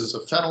push doses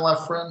of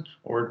phenylephrine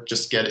or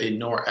just get a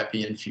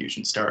norepi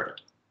infusion started.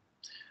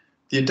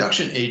 The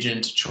induction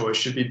agent choice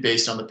should be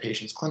based on the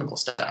patient's clinical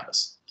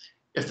status.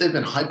 If they've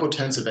been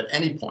hypotensive at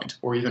any point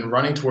or even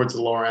running towards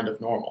the lower end of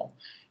normal,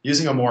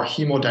 using a more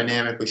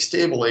hemodynamically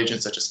stable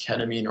agent such as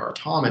ketamine or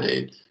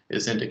etomidate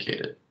is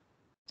indicated.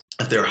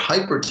 If they're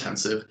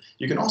hypertensive,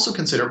 you can also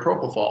consider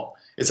propofol.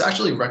 It's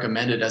actually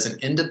recommended as an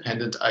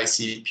independent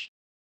ICP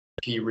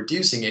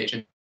reducing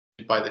agent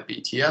by the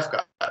BTF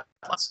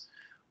guidelines.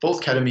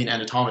 Both ketamine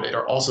and etomidate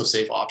are also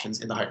safe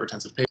options in the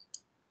hypertensive patient.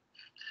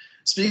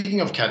 Speaking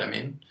of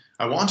ketamine,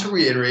 I want to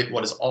reiterate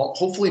what is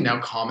hopefully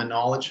now common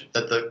knowledge,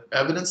 that the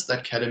evidence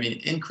that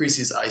ketamine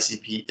increases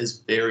ICP is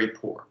very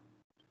poor.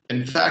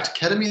 In fact,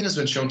 ketamine has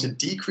been shown to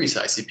decrease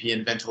ICP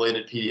in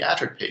ventilated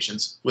pediatric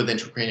patients with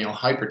intracranial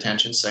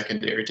hypertension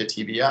secondary to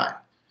TBI.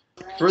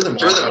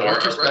 Furthermore,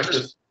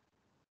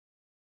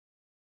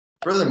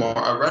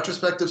 a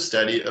retrospective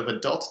study of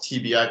adult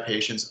TBI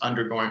patients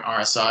undergoing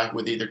RSI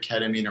with either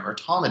ketamine or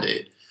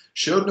etomidate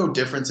showed no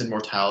difference in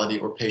mortality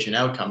or patient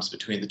outcomes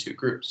between the two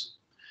groups.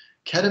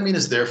 Ketamine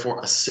is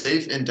therefore a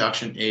safe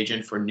induction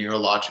agent for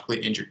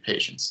neurologically injured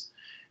patients.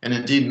 And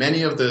indeed,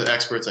 many of the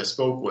experts I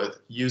spoke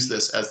with use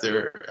this as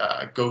their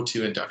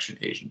go-to induction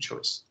agent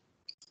choice.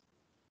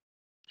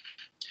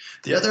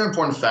 The other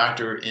important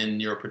factor in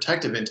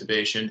neuroprotective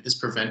intubation is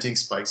preventing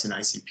spikes in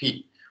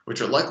ICP,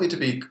 which are likely to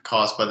be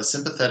caused by the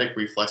sympathetic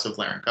reflex of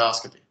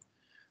laryngoscopy.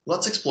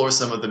 Let's explore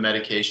some of the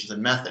medications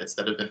and methods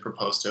that have been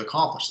proposed to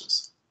accomplish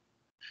this.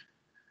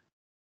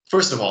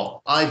 First of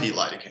all, IV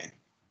lidocaine.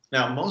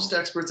 Now, most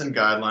experts and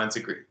guidelines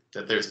agree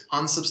that there's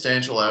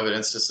unsubstantial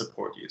evidence to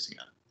support using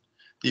it.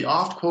 The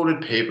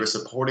oft-quoted paper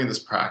supporting this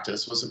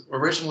practice was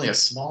originally a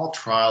small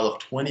trial of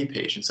 20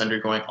 patients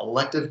undergoing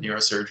elective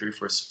neurosurgery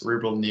for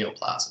cerebral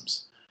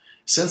neoplasms.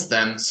 Since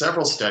then,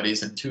 several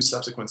studies and 2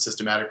 subsequent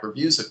systematic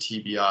reviews of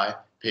TBI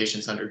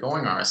patients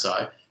undergoing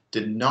RSI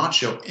did not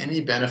show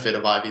any benefit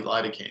of IV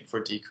lidocaine for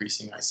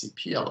decreasing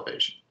ICP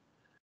elevation.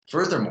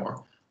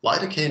 Furthermore,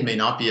 lidocaine may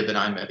not be a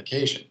benign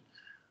medication.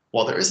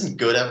 While there isn't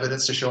good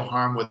evidence to show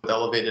harm with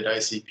elevated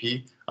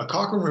ICP, a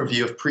Cochrane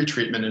review of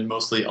pretreatment in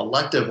mostly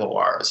elective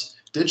ORs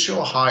did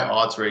show a high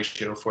odds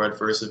ratio for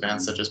adverse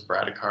events such as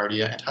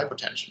bradycardia and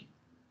hypotension.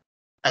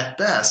 At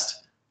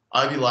best,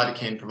 IV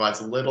lidocaine provides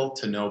little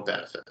to no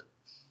benefit.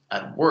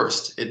 At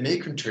worst, it may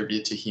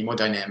contribute to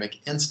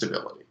hemodynamic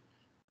instability.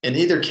 In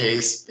either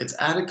case, it's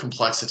added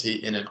complexity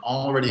in an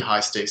already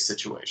high-stakes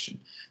situation.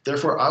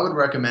 Therefore, I would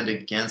recommend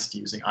against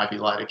using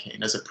IV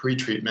lidocaine as a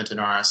pretreatment in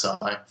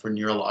RSI for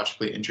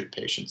neurologically injured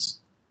patients.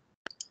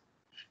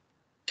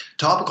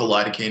 Topical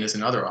lidocaine is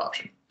another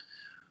option.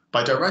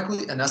 By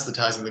directly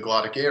anesthetizing the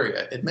glottic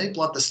area, it may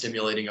blunt the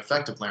stimulating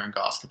effect of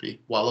laryngoscopy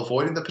while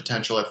avoiding the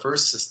potential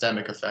adverse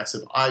systemic effects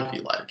of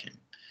IV lidocaine.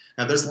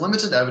 Now, there's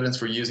limited evidence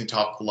for using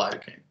topical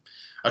lidocaine.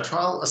 A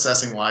trial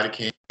assessing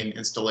lidocaine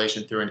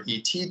installation through an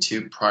ET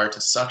tube prior to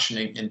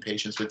suctioning in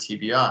patients with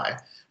TBI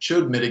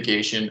showed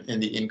mitigation in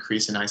the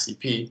increase in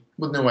ICP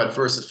with no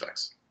adverse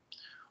effects.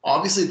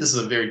 Obviously, this is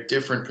a very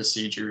different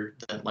procedure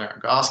than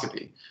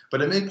laryngoscopy,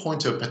 but it may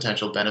point to a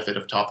potential benefit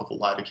of topical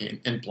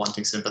lidocaine in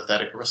blunting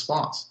sympathetic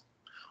response.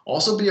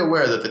 Also be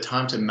aware that the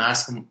time to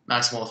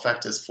maximal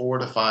effect is 4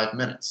 to 5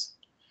 minutes.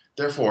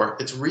 Therefore,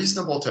 it's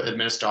reasonable to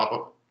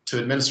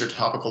administer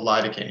topical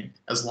lidocaine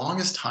as long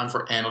as time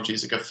for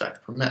analgesic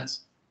effect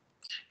permits.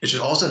 It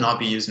should also not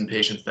be used in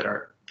patients that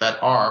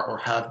are or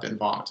have been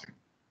vomiting.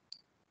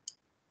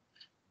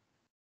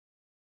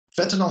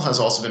 Fentanyl has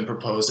also been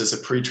proposed as a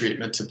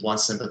pretreatment to blunt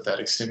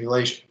sympathetic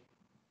stimulation.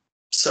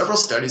 Several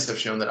studies have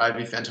shown that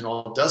IV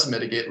fentanyl does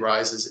mitigate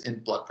rises in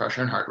blood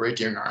pressure and heart rate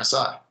during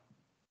RSI.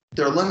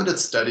 There are limited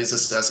studies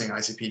assessing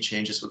ICP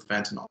changes with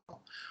fentanyl,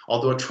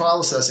 although a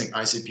trial assessing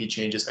ICP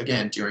changes,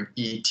 again, during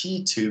ET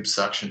tube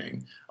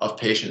suctioning of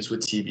patients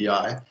with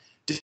TBI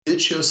did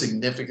show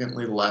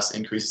significantly less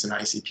increases in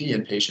ICP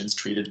in patients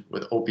treated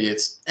with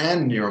opiates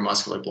and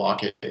neuromuscular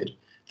blockade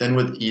than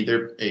with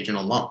either agent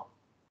alone.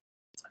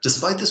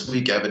 Despite this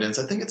weak evidence,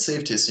 I think it's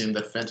safe to assume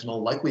that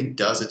fentanyl likely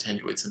does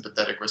attenuate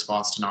sympathetic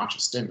response to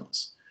noxious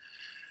stimulus.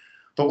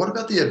 But what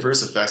about the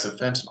adverse effects of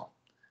fentanyl?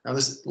 Now,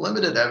 there's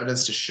limited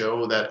evidence to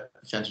show that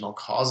fentanyl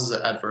causes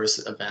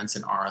adverse events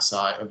in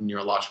RSI of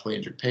neurologically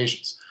injured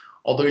patients,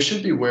 although you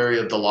should be wary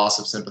of the loss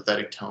of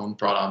sympathetic tone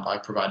brought on by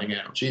providing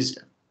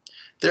analgesia.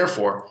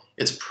 Therefore,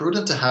 it's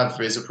prudent to have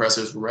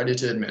vasopressors ready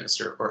to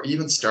administer or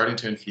even starting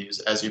to infuse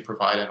as you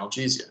provide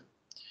analgesia.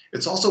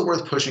 It's also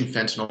worth pushing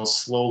fentanyl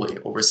slowly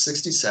over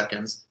 60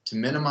 seconds to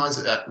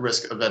minimize that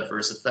risk of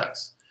adverse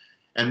effects.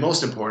 And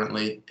most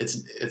importantly,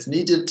 it's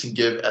needed to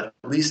give at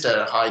least at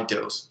a high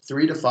dose,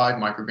 3 to 5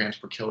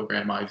 micrograms per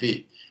kilogram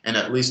IV, and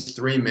at least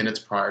 3 minutes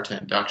prior to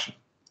induction.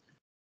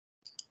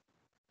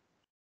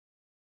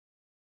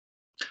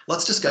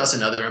 Let's discuss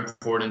another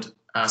important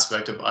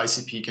aspect of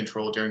ICP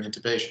control during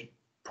intubation,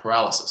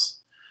 paralysis.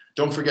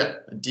 Don't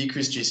forget, a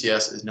decreased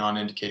GCS is not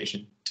an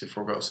indication to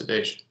forego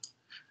sedation.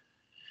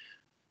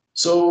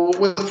 So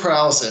with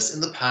paralysis,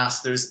 in the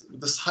past, there's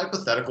this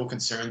hypothetical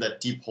concern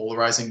that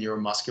depolarizing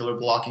neuromuscular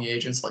blocking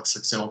agents like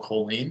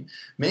succinylcholine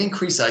may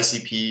increase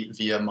ICP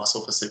via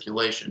muscle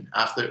fasciculation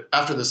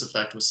after this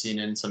effect was seen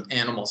in some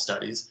animal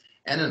studies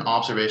and an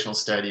observational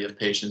study of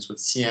patients with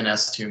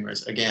CNS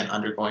tumors, again,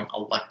 undergoing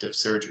elective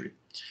surgery.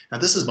 Now,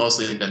 this has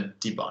mostly been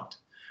debunked.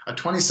 A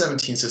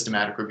 2017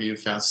 systematic review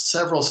found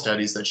several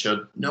studies that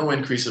showed no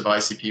increase of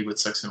ICP with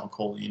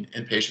succinylcholine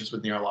in patients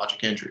with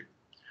neurologic injury.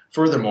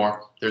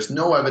 Furthermore, there's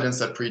no evidence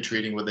that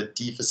pretreating with a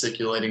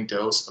defasciculating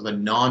dose of a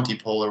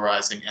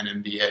non-depolarizing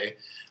NMDA,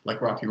 like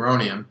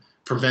rocuronium,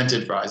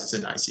 prevented rises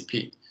in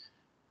ICP.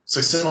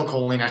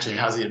 Succinylcholine actually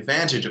has the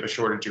advantage of a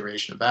shorter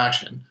duration of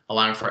action,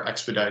 allowing for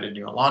expedited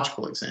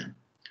neurological exam.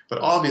 But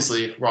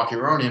obviously,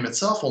 rocuronium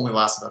itself only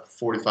lasts about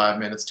 45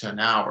 minutes to an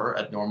hour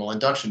at normal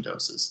induction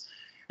doses.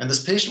 And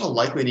this patient will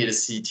likely need a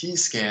CT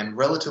scan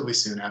relatively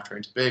soon after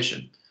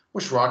intubation,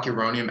 which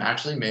rocuronium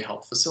actually may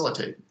help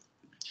facilitate.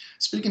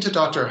 Speaking to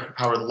Dr.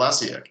 Howard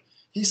Lesiak,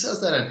 he says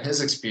that in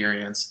his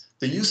experience,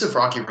 The use of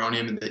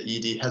rocuronium in the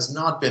ED has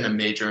not been a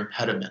major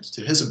impediment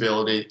to his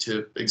ability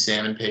to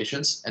examine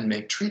patients and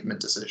make treatment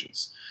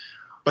decisions,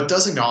 but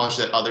does acknowledge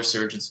that other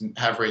surgeons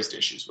have raised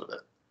issues with it.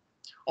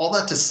 All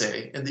that to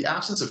say, in the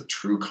absence of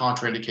true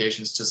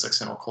contraindications to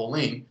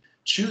succinylcholine,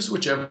 choose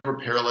whichever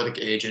paralytic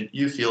agent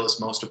you feel is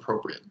most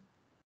appropriate.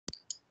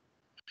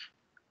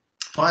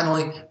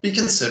 Finally, be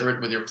considerate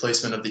with your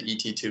placement of the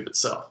ET tube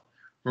itself.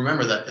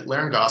 Remember that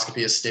laryngoscopy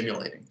is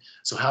stimulating,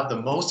 so have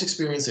the most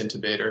experienced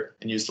intubator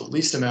and use the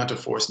least amount of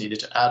force needed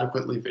to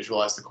adequately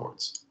visualize the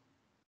cords.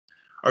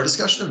 Our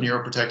discussion of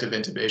neuroprotective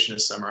intubation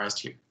is summarized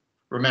here.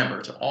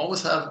 Remember to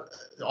always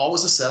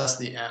assess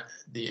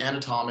the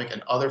anatomic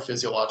and other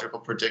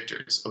physiological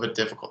predictors of a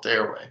difficult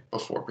airway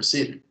before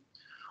proceeding.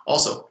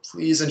 Also,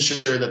 please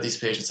ensure that these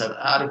patients have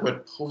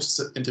adequate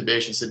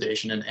post-intubation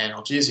sedation and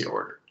analgesia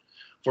ordered.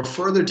 For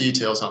further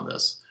details on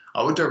this,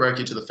 I would direct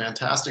you to the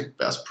fantastic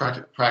best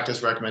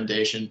practice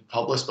recommendation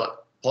published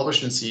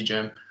in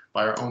CGEM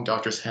by our own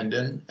Drs.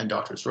 Hendon and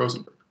Drs.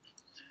 Rosenberg.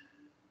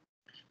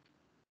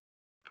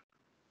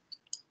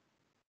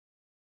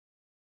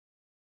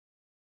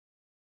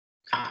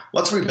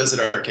 Let's revisit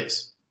our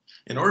case.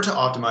 In order to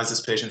optimize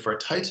this patient for a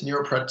tight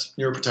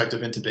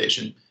neuroprotective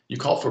intubation, you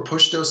call for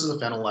push doses of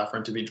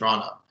phenylephrine to be drawn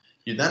up.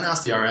 You then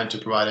ask the RN to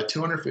provide a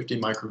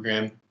 250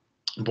 microgram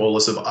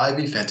bolus of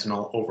IV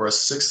fentanyl over a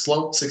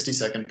slow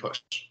 60-second push.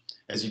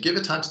 As you give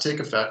it time to take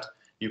effect,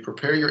 you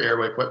prepare your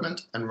airway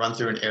equipment and run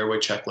through an airway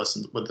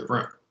checklist with the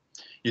room.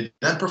 You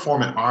then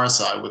perform an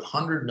RSI with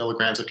 100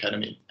 milligrams of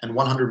ketamine and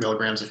 100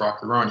 milligrams of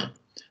rocuronium.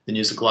 Then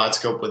use a glide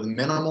scope with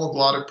minimal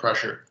glottic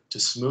pressure to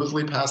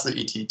smoothly pass the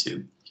ET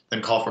tube.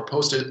 Then call for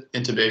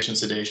post-intubation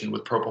sedation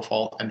with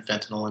propofol and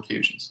fentanyl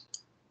infusions.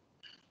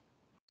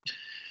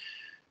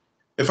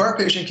 If our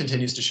patient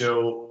continues to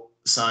show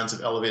signs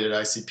of elevated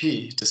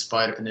ICP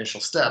despite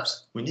initial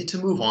steps, we need to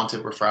move on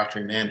to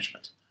refractory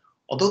management.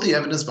 Although the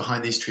evidence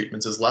behind these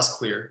treatments is less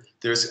clear,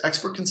 there is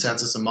expert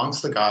consensus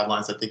amongst the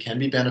guidelines that they can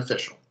be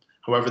beneficial.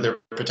 However, their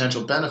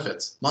potential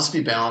benefits must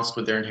be balanced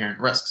with their inherent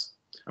risks.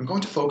 I'm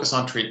going to focus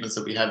on treatments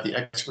that we have the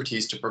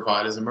expertise to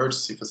provide as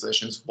emergency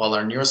physicians while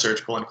our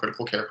neurosurgical and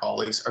critical care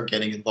colleagues are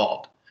getting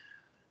involved.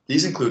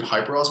 These include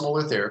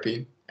hyperosmolar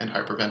therapy and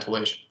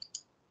hyperventilation.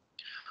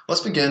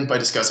 Let's begin by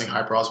discussing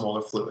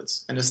hyperosmolar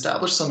fluids and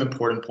establish some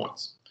important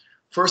points.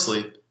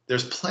 Firstly,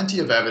 there's plenty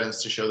of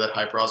evidence to show that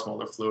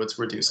hyperosmolar fluids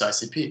reduce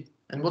ICP,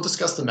 and we'll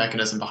discuss the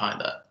mechanism behind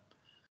that.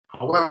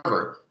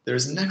 However, there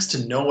is next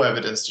to no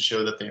evidence to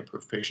show that they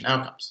improve patient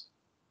outcomes.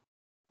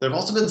 There have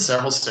also been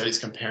several studies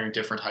comparing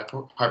different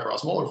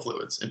hyperosmolar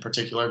fluids, in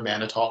particular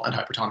mannitol and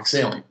hypertonic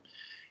saline.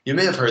 You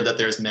may have heard that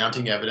there is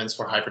mounting evidence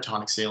for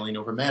hypertonic saline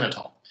over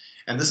mannitol,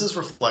 and this is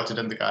reflected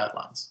in the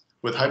guidelines,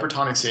 with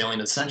hypertonic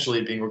saline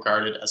essentially being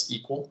regarded as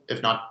equal,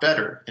 if not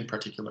better, in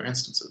particular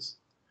instances.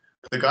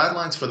 The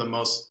guidelines for the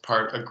most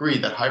part agree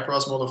that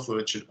hyperosmolar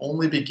fluid should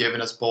only be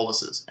given as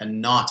boluses and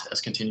not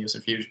as continuous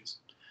infusions.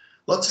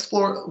 Let's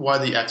explore why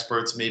the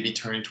experts may be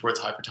turning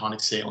towards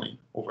hypertonic saline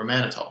over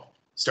mannitol,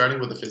 starting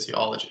with the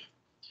physiology.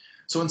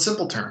 So in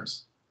simple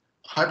terms,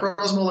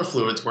 hyperosmolar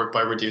fluids work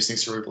by reducing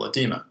cerebral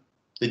edema.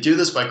 They do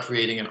this by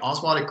creating an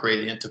osmotic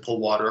gradient to pull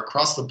water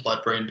across the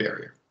blood-brain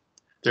barrier.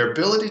 Their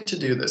ability to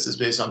do this is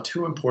based on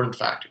two important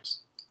factors.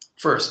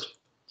 First,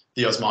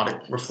 the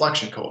osmotic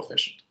reflection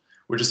coefficient,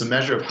 which is a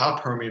measure of how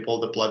permeable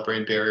the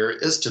blood-brain barrier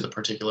is to the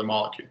particular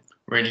molecule,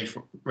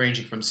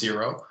 ranging from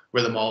 0,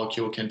 where the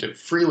molecule can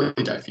freely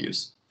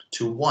diffuse,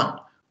 to 1,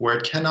 where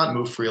it cannot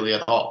move freely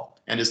at all,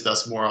 and is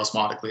thus more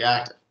osmotically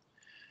active.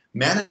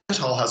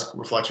 Mannitol has a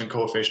reflection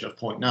coefficient of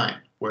 0.9,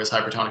 whereas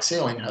hypertonic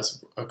saline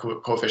has a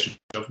coefficient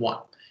of 1,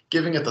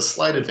 giving it the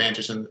slight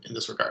advantage in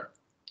this regard.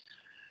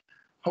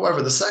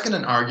 However, the second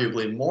and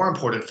arguably more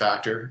important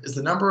factor is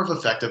the number of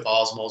effective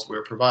osmoles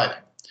we're providing.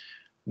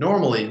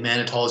 Normally,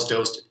 mannitol is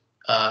dosed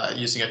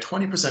using a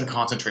 20%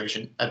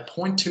 concentration at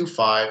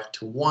 0.25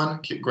 to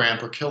 1 gram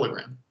per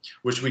kilogram,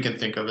 which we can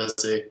think of as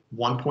a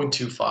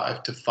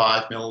 1.25 to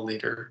 5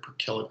 milliliter per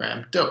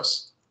kilogram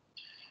dose.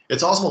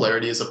 Its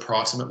osmolarity is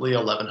approximately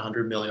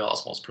 1100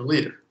 milliosmoles per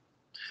liter.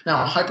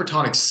 Now,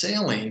 hypertonic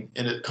saline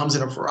comes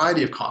in a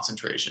variety of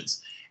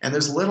concentrations, and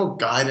there's little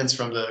guidance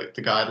from the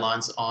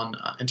guidelines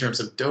in terms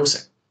of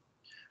dosing.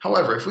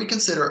 However, if we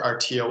consider our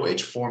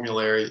TOH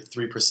formulary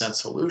 3%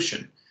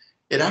 solution,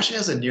 it actually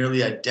has a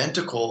nearly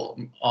identical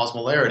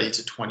osmolarity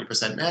to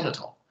 20%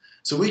 mannitol.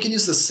 So we can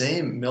use the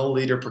same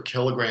milliliter per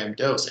kilogram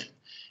dosing,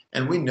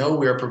 and we know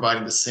we are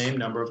providing the same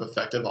number of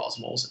effective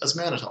osmoles as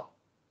mannitol.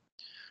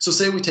 So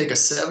say we take a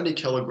 70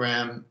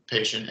 kilogram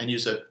patient and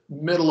use a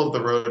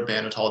middle-of-the-road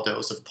mannitol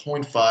dose of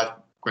 0.5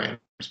 grams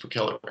per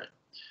kilogram.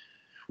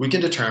 We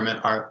can determine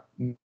our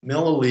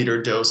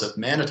milliliter dose of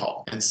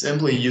mannitol and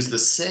simply use the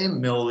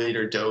same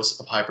milliliter dose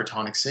of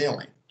hypertonic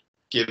saline,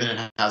 given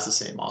it has the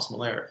same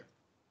osmolarity.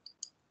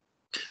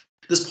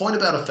 This point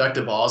about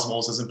effective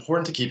osmoles is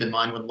important to keep in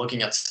mind when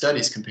looking at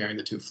studies comparing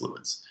the two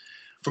fluids.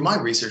 For my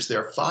research,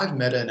 there are 5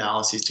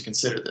 meta-analyses to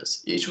consider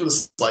this, each with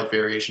a slight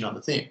variation on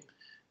the theme.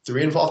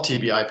 3 involved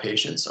TBI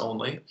patients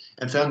only,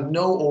 and found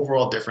no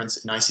overall difference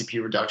in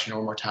ICP reduction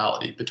or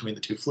mortality between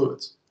the two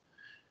fluids.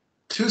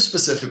 2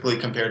 specifically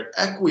compared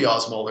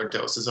equiosmolar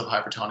doses of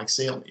hypertonic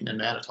saline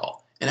and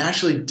mannitol, and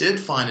actually did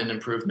find an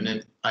improvement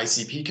in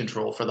ICP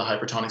control for the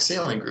hypertonic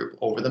saline group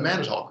over the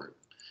mannitol group.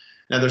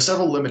 Now, there are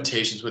several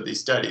limitations with these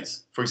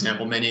studies. For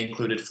example, many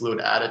included fluid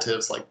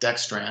additives like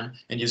dextran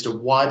and used a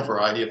wide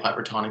variety of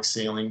hypertonic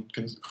saline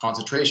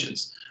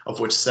concentrations, of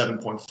which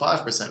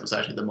 7.5% was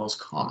actually the most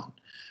common.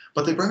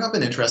 But they bring up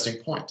an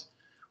interesting point.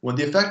 When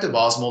the effective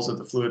osmoles of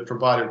the fluid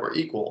provided were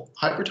equal,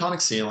 hypertonic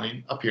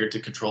saline appeared to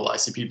control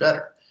ICP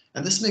better.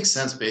 And this makes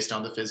sense based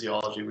on the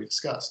physiology we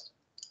discussed.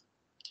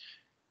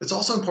 It's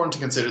also important to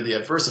consider the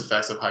adverse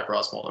effects of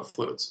hyperosmolar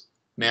fluids.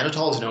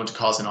 Mannitol is known to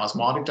cause an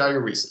osmotic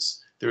diuresis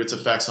through its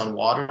effects on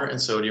water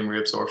and sodium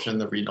reabsorption in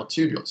the renal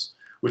tubules,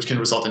 which can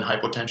result in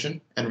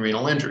hypotension and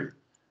renal injury.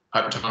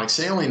 Hypertonic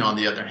saline, on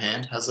the other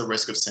hand, has the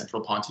risk of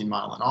central pontine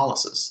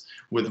myelinolysis,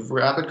 with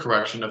rapid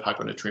correction of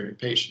hyponatremic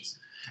patients,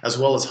 as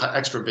well as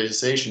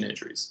extravasation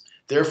injuries.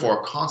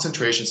 Therefore,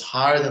 concentrations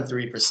higher than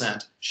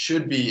 3%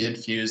 should be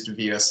infused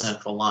via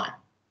central line.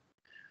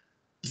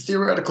 The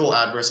theoretical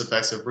adverse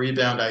effects of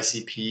rebound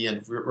ICP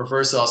and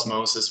reverse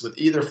osmosis with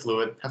either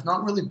fluid have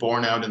not really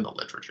borne out in the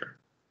literature.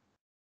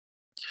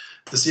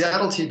 The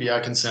Seattle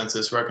TBI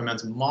consensus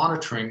recommends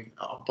monitoring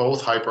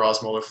both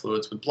hyperosmolar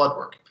fluids with blood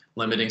work,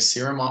 limiting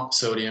serum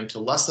sodium to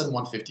less than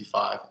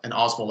 155 and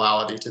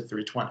osmolality to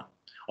 320,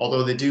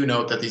 although they do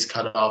note that these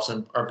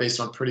cutoffs are based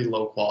on pretty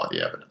low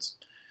quality evidence.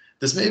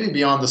 This may be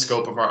beyond the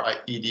scope of our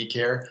ED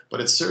care, but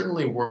it's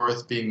certainly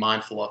worth being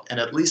mindful of and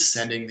at least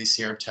sending these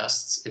serum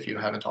tests if you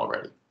haven't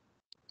already.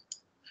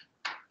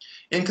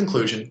 In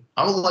conclusion,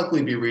 I will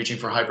likely be reaching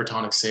for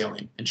hypertonic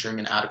saline, ensuring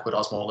an adequate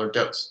osmolar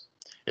dose.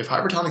 If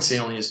hypertonic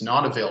saline is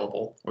not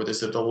available, or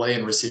there's a delay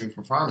in receiving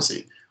from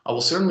pharmacy, I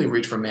will certainly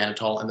reach for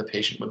mannitol in the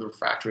patient with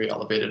refractory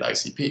elevated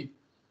ICP.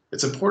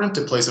 It's important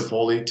to place a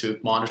Foley to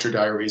monitor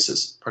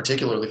diuresis,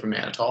 particularly for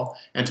mannitol,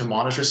 and to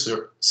monitor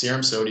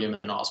serum sodium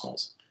and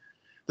osmoles.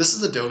 This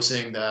is the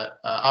dosing that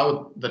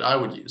I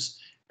would use.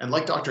 And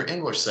like Dr.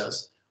 English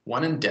says,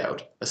 when in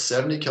doubt, a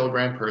 70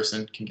 kilogram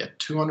person can get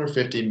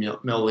 250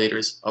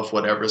 milliliters of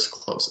whatever is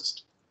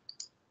closest.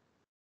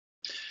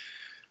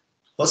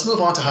 Let's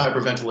move on to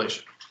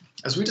hyperventilation.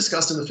 As we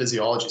discussed in the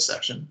physiology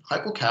section,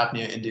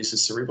 hypocapnia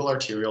induces cerebral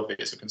arterial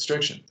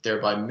vasoconstriction,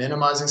 thereby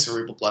minimizing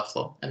cerebral blood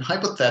flow and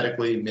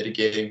hypothetically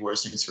mitigating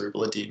worsening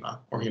cerebral edema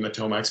or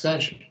hematoma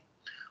expansion.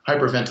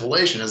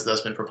 Hyperventilation has thus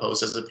been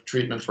proposed as a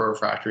treatment for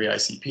refractory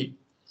ICP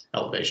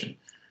elevation.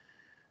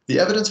 The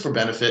evidence for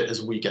benefit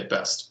is weak at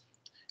best.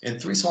 In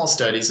 3 small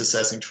studies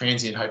assessing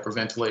transient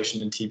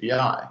hyperventilation in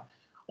TBI,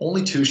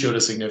 only 2 showed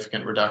a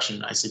significant reduction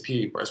in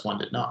ICP, whereas 1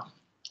 did not.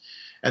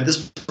 And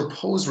this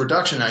proposed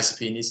reduction in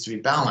ICP needs to be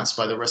balanced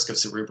by the risk of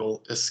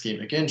cerebral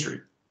ischemic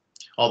injury.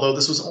 Although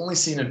this was only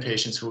seen in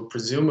patients who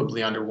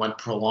presumably underwent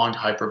prolonged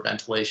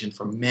hyperventilation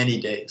for many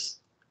days.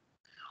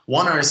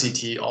 One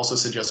RCT also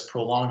suggests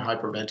prolonged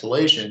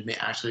hyperventilation may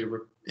actually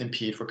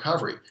impede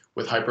recovery,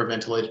 with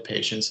hyperventilated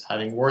patients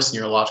having worse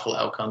neurological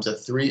outcomes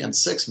at 3 and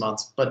 6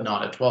 months, but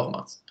not at 12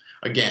 months.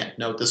 Again,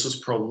 note this was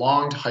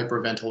prolonged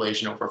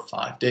hyperventilation over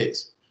 5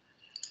 days.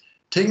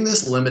 Taking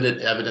this limited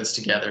evidence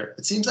together,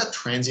 it seems that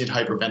transient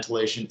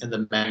hyperventilation in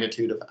the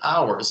magnitude of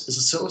hours is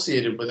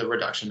associated with a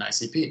reduction in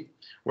ICP,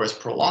 whereas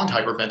prolonged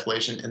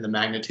hyperventilation in the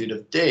magnitude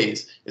of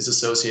days is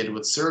associated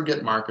with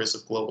surrogate markers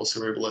of global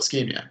cerebral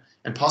ischemia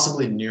and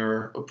possibly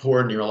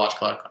poor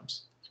neurological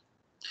outcomes.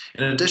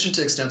 In addition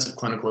to extensive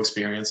clinical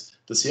experience,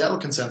 the Seattle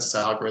consensus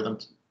algorithm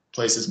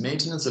places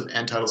maintenance of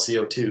end-tidal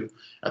CO2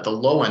 at the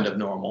low end of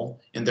normal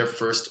in their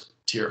first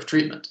tier of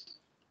treatment,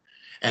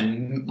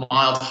 and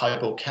mild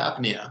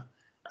hypocapnia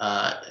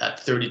at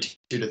 32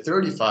 to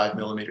 35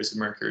 millimeters of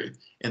mercury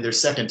in their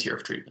second tier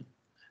of treatment.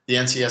 The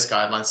NCS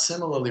guidelines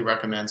similarly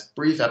recommends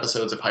brief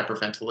episodes of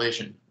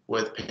hyperventilation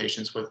with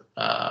patients with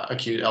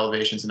acute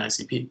elevations in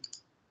ICP.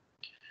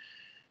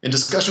 In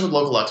discussion with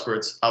local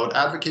experts, I would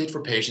advocate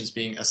for patients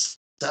being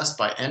assessed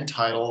by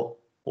end-tidal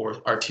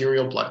or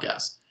arterial blood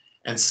gas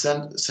and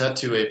set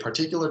to a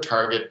particular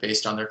target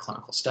based on their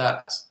clinical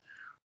status.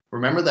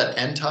 Remember that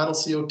end-tidal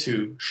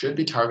CO2 should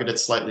be targeted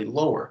slightly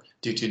lower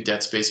due to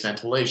dead space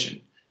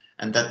ventilation,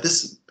 and that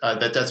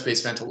that dead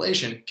space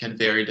ventilation can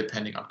vary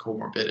depending on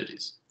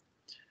comorbidities.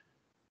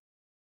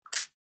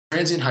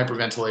 Transient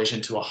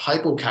hyperventilation to a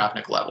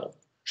hypocapnic level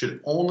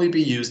should only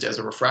be used as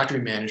a refractory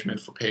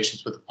management for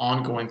patients with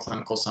ongoing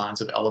clinical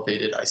signs of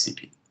elevated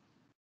ICP.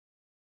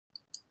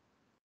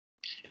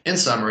 In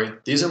summary,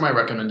 these are my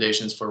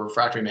recommendations for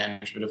refractory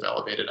management of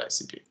elevated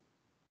ICP.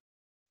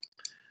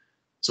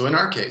 So in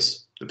our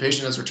case, the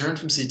patient has returned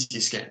from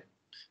CT scan,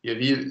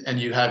 and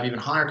you have even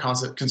higher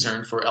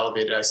concern for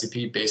elevated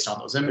ICP based on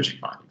those imaging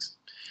findings.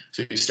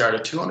 So you start a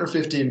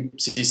 250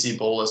 cc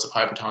bolus of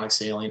hypertonic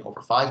saline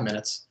over 5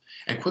 minutes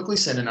and quickly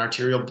send an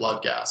arterial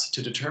blood gas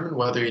to determine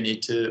whether you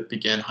need to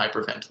begin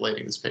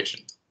hyperventilating this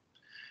patient.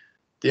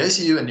 The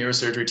ICU and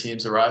neurosurgery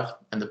teams arrive,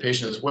 and the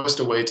patient is whisked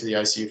away to the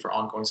ICU for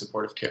ongoing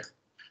supportive care.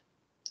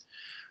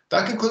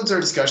 That concludes our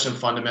discussion of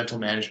fundamental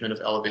management of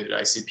elevated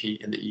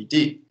ICP in the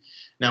ED.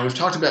 Now, we've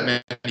talked about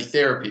many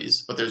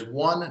therapies, but there's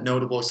one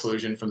notable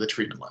exclusion from the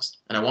treatment list,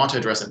 and I want to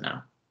address it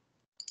now.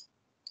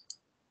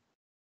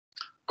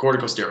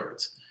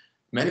 Corticosteroids.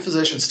 Many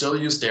physicians still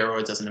use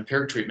steroids as an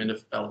empiric treatment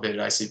of elevated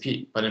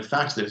ICP, but in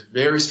fact, there's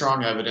very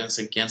strong evidence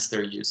against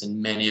their use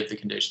in many of the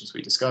conditions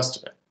we discussed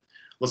today.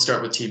 Let's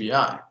start with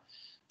TBI.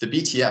 The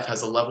BTF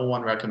has a level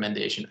 1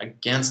 recommendation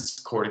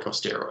against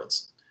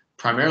corticosteroids,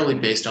 primarily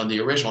based on the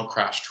original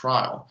CRASH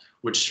trial,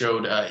 which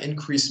showed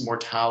increased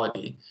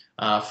mortality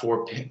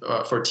for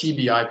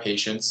TBI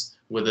patients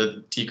with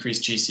a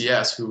decreased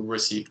GCS who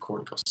received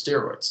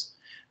corticosteroids.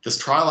 This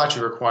trial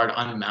actually required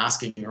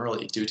unmasking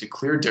early due to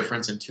clear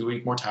difference in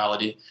 2-week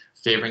mortality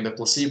favoring the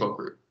placebo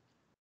group.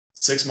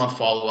 6-month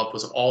follow-up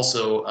was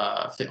also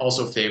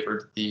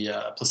favored the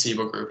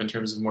placebo group in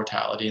terms of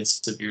mortality and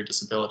severe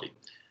disability.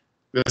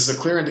 This is a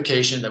clear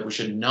indication that we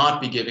should not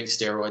be giving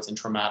steroids in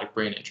traumatic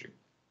brain injury.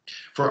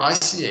 For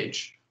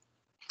ICH,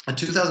 a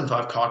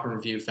 2005 Cochrane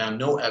review found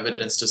no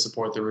evidence to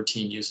support the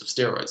routine use of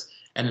steroids,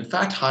 and in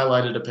fact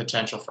highlighted a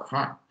potential for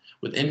harm,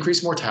 with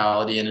increased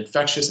mortality and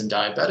infectious and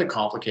diabetic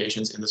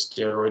complications in the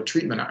steroid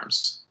treatment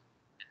arms.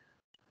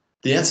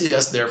 The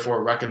NCS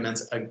therefore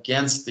recommends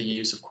against the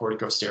use of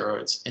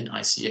corticosteroids in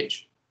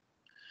ICH.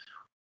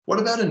 What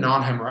about in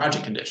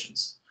non-hemorrhagic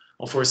conditions?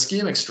 Well, for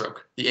ischemic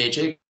stroke, the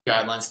AHA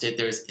guidelines state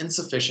there is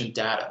insufficient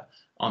data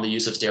on the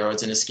use of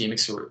steroids in ischemic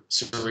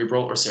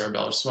cerebral or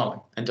cerebellar swelling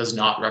and does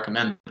not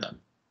recommend them.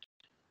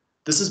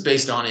 This is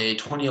based on a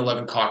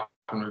 2011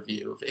 Cochrane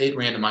review of 8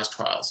 randomized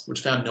trials,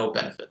 which found no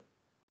benefit.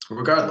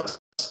 Regardless,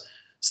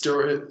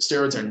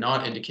 steroids are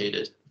not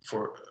indicated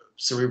for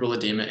cerebral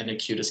edema and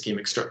acute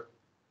ischemic stroke.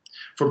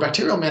 For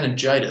bacterial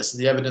meningitis,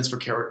 the evidence for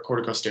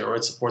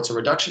corticosteroids supports a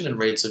reduction in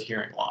rates of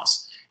hearing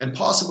loss and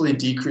possibly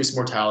decreased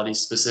mortality,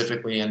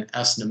 specifically in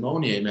S.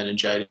 pneumoniae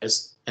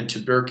meningitis and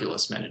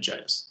tuberculous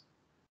meningitis.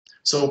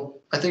 So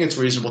I think it's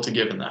reasonable to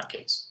give in that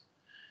case.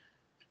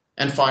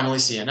 And finally,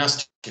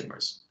 CNS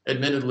tumors.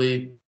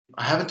 Admittedly,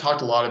 I haven't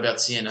talked a lot about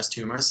CNS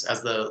tumors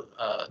as the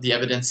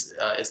evidence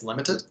is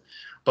limited.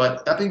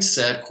 But that being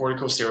said,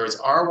 corticosteroids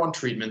are one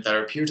treatment that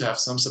appear to have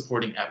some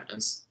supporting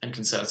evidence and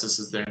consensus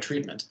as their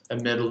treatment,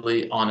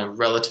 admittedly on a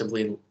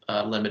relatively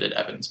limited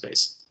evidence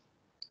base.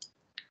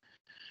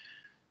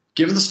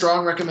 Given the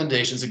strong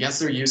recommendations against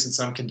their use in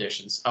some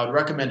conditions, I would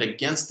recommend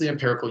against the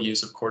empirical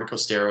use of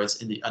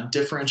corticosteroids in the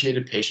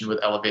undifferentiated patient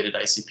with elevated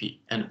ICP,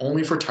 and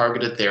only for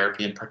targeted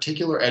therapy in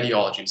particular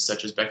etiologies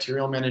such as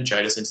bacterial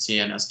meningitis and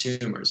CNS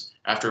tumors,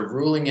 after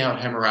ruling out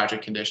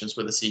hemorrhagic conditions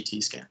with a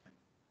CT scan.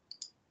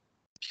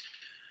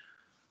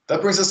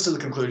 That brings us to the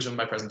conclusion of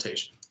my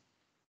presentation.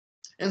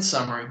 In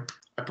summary,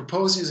 I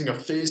propose using a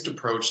phased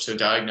approach to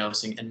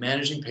diagnosing and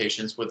managing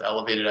patients with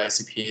elevated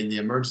ICP in the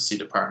emergency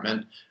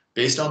department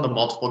based on the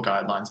multiple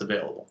guidelines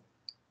available.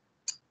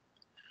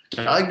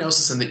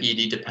 Diagnosis in the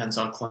ED depends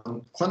on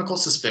clinical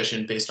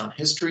suspicion based on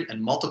history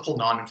and multiple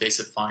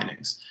non-invasive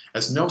findings,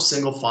 as no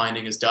single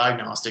finding is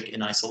diagnostic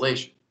in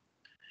isolation.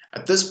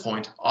 At this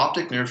point,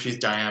 optic nerve sheath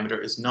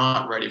diameter is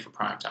not ready for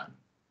prime time.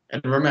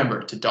 And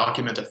remember to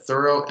document a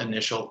thorough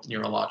initial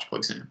neurological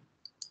exam.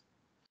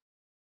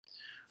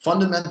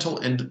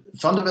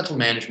 Fundamental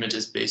management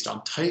is based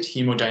on tight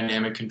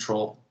hemodynamic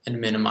control and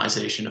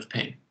minimization of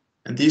pain.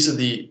 And these are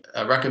the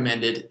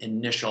recommended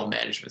initial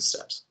management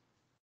steps.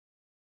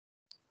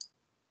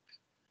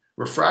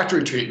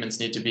 Refractory treatments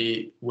need to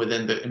be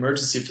within the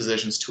emergency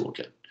physician's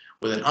toolkit,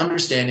 with an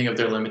understanding of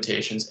their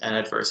limitations and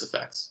adverse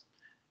effects.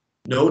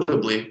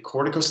 Notably,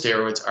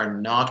 corticosteroids are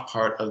not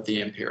part of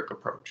the empiric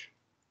approach.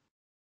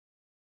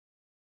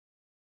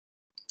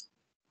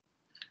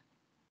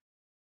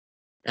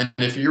 And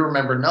if you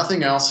remember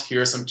nothing else,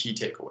 here are some key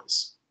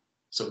takeaways.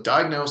 So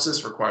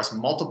diagnosis requires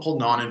multiple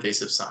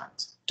non-invasive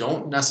signs.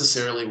 Don't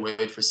necessarily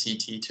wait for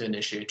CT to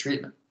initiate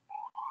treatment.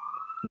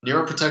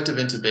 Neuroprotective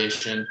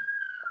intubation,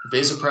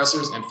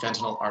 vasopressors, and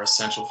fentanyl are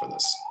essential for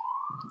this.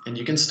 And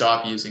you can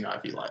stop using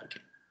IV lidocaine.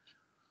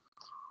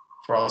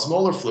 For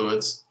osmolar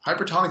fluids,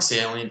 hypertonic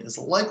saline is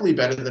likely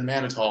better than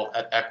mannitol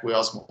at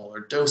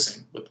equiosmolar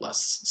dosing with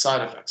less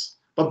side effects.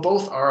 But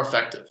both are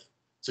effective.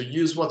 So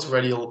use what's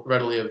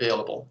readily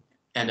available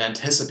and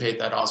anticipate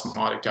that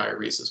osmotic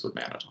diuresis with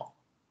mannitol.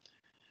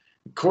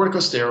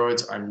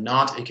 Corticosteroids are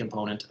not a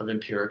component of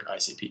empiric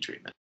ICP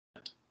treatment.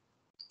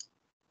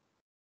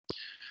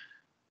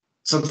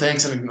 Some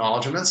thanks and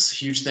acknowledgements.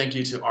 Huge thank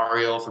you to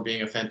Ariel for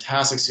being a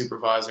fantastic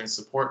supervisor and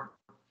support,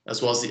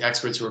 as well as the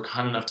experts who were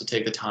kind enough to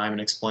take the time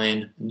and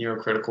explain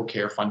neurocritical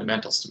care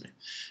fundamentals to me.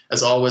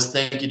 As always,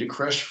 thank you to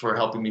Krish for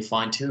helping me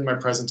fine-tune my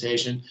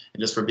presentation and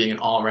just for being an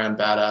all-around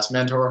badass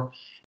mentor.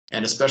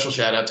 And a special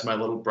shout out to my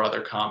little brother,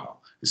 Kamo,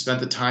 who spent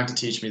the time to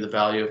teach me the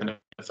value of an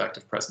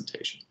effective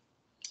presentation.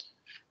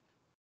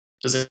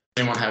 Does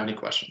anyone have any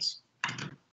questions?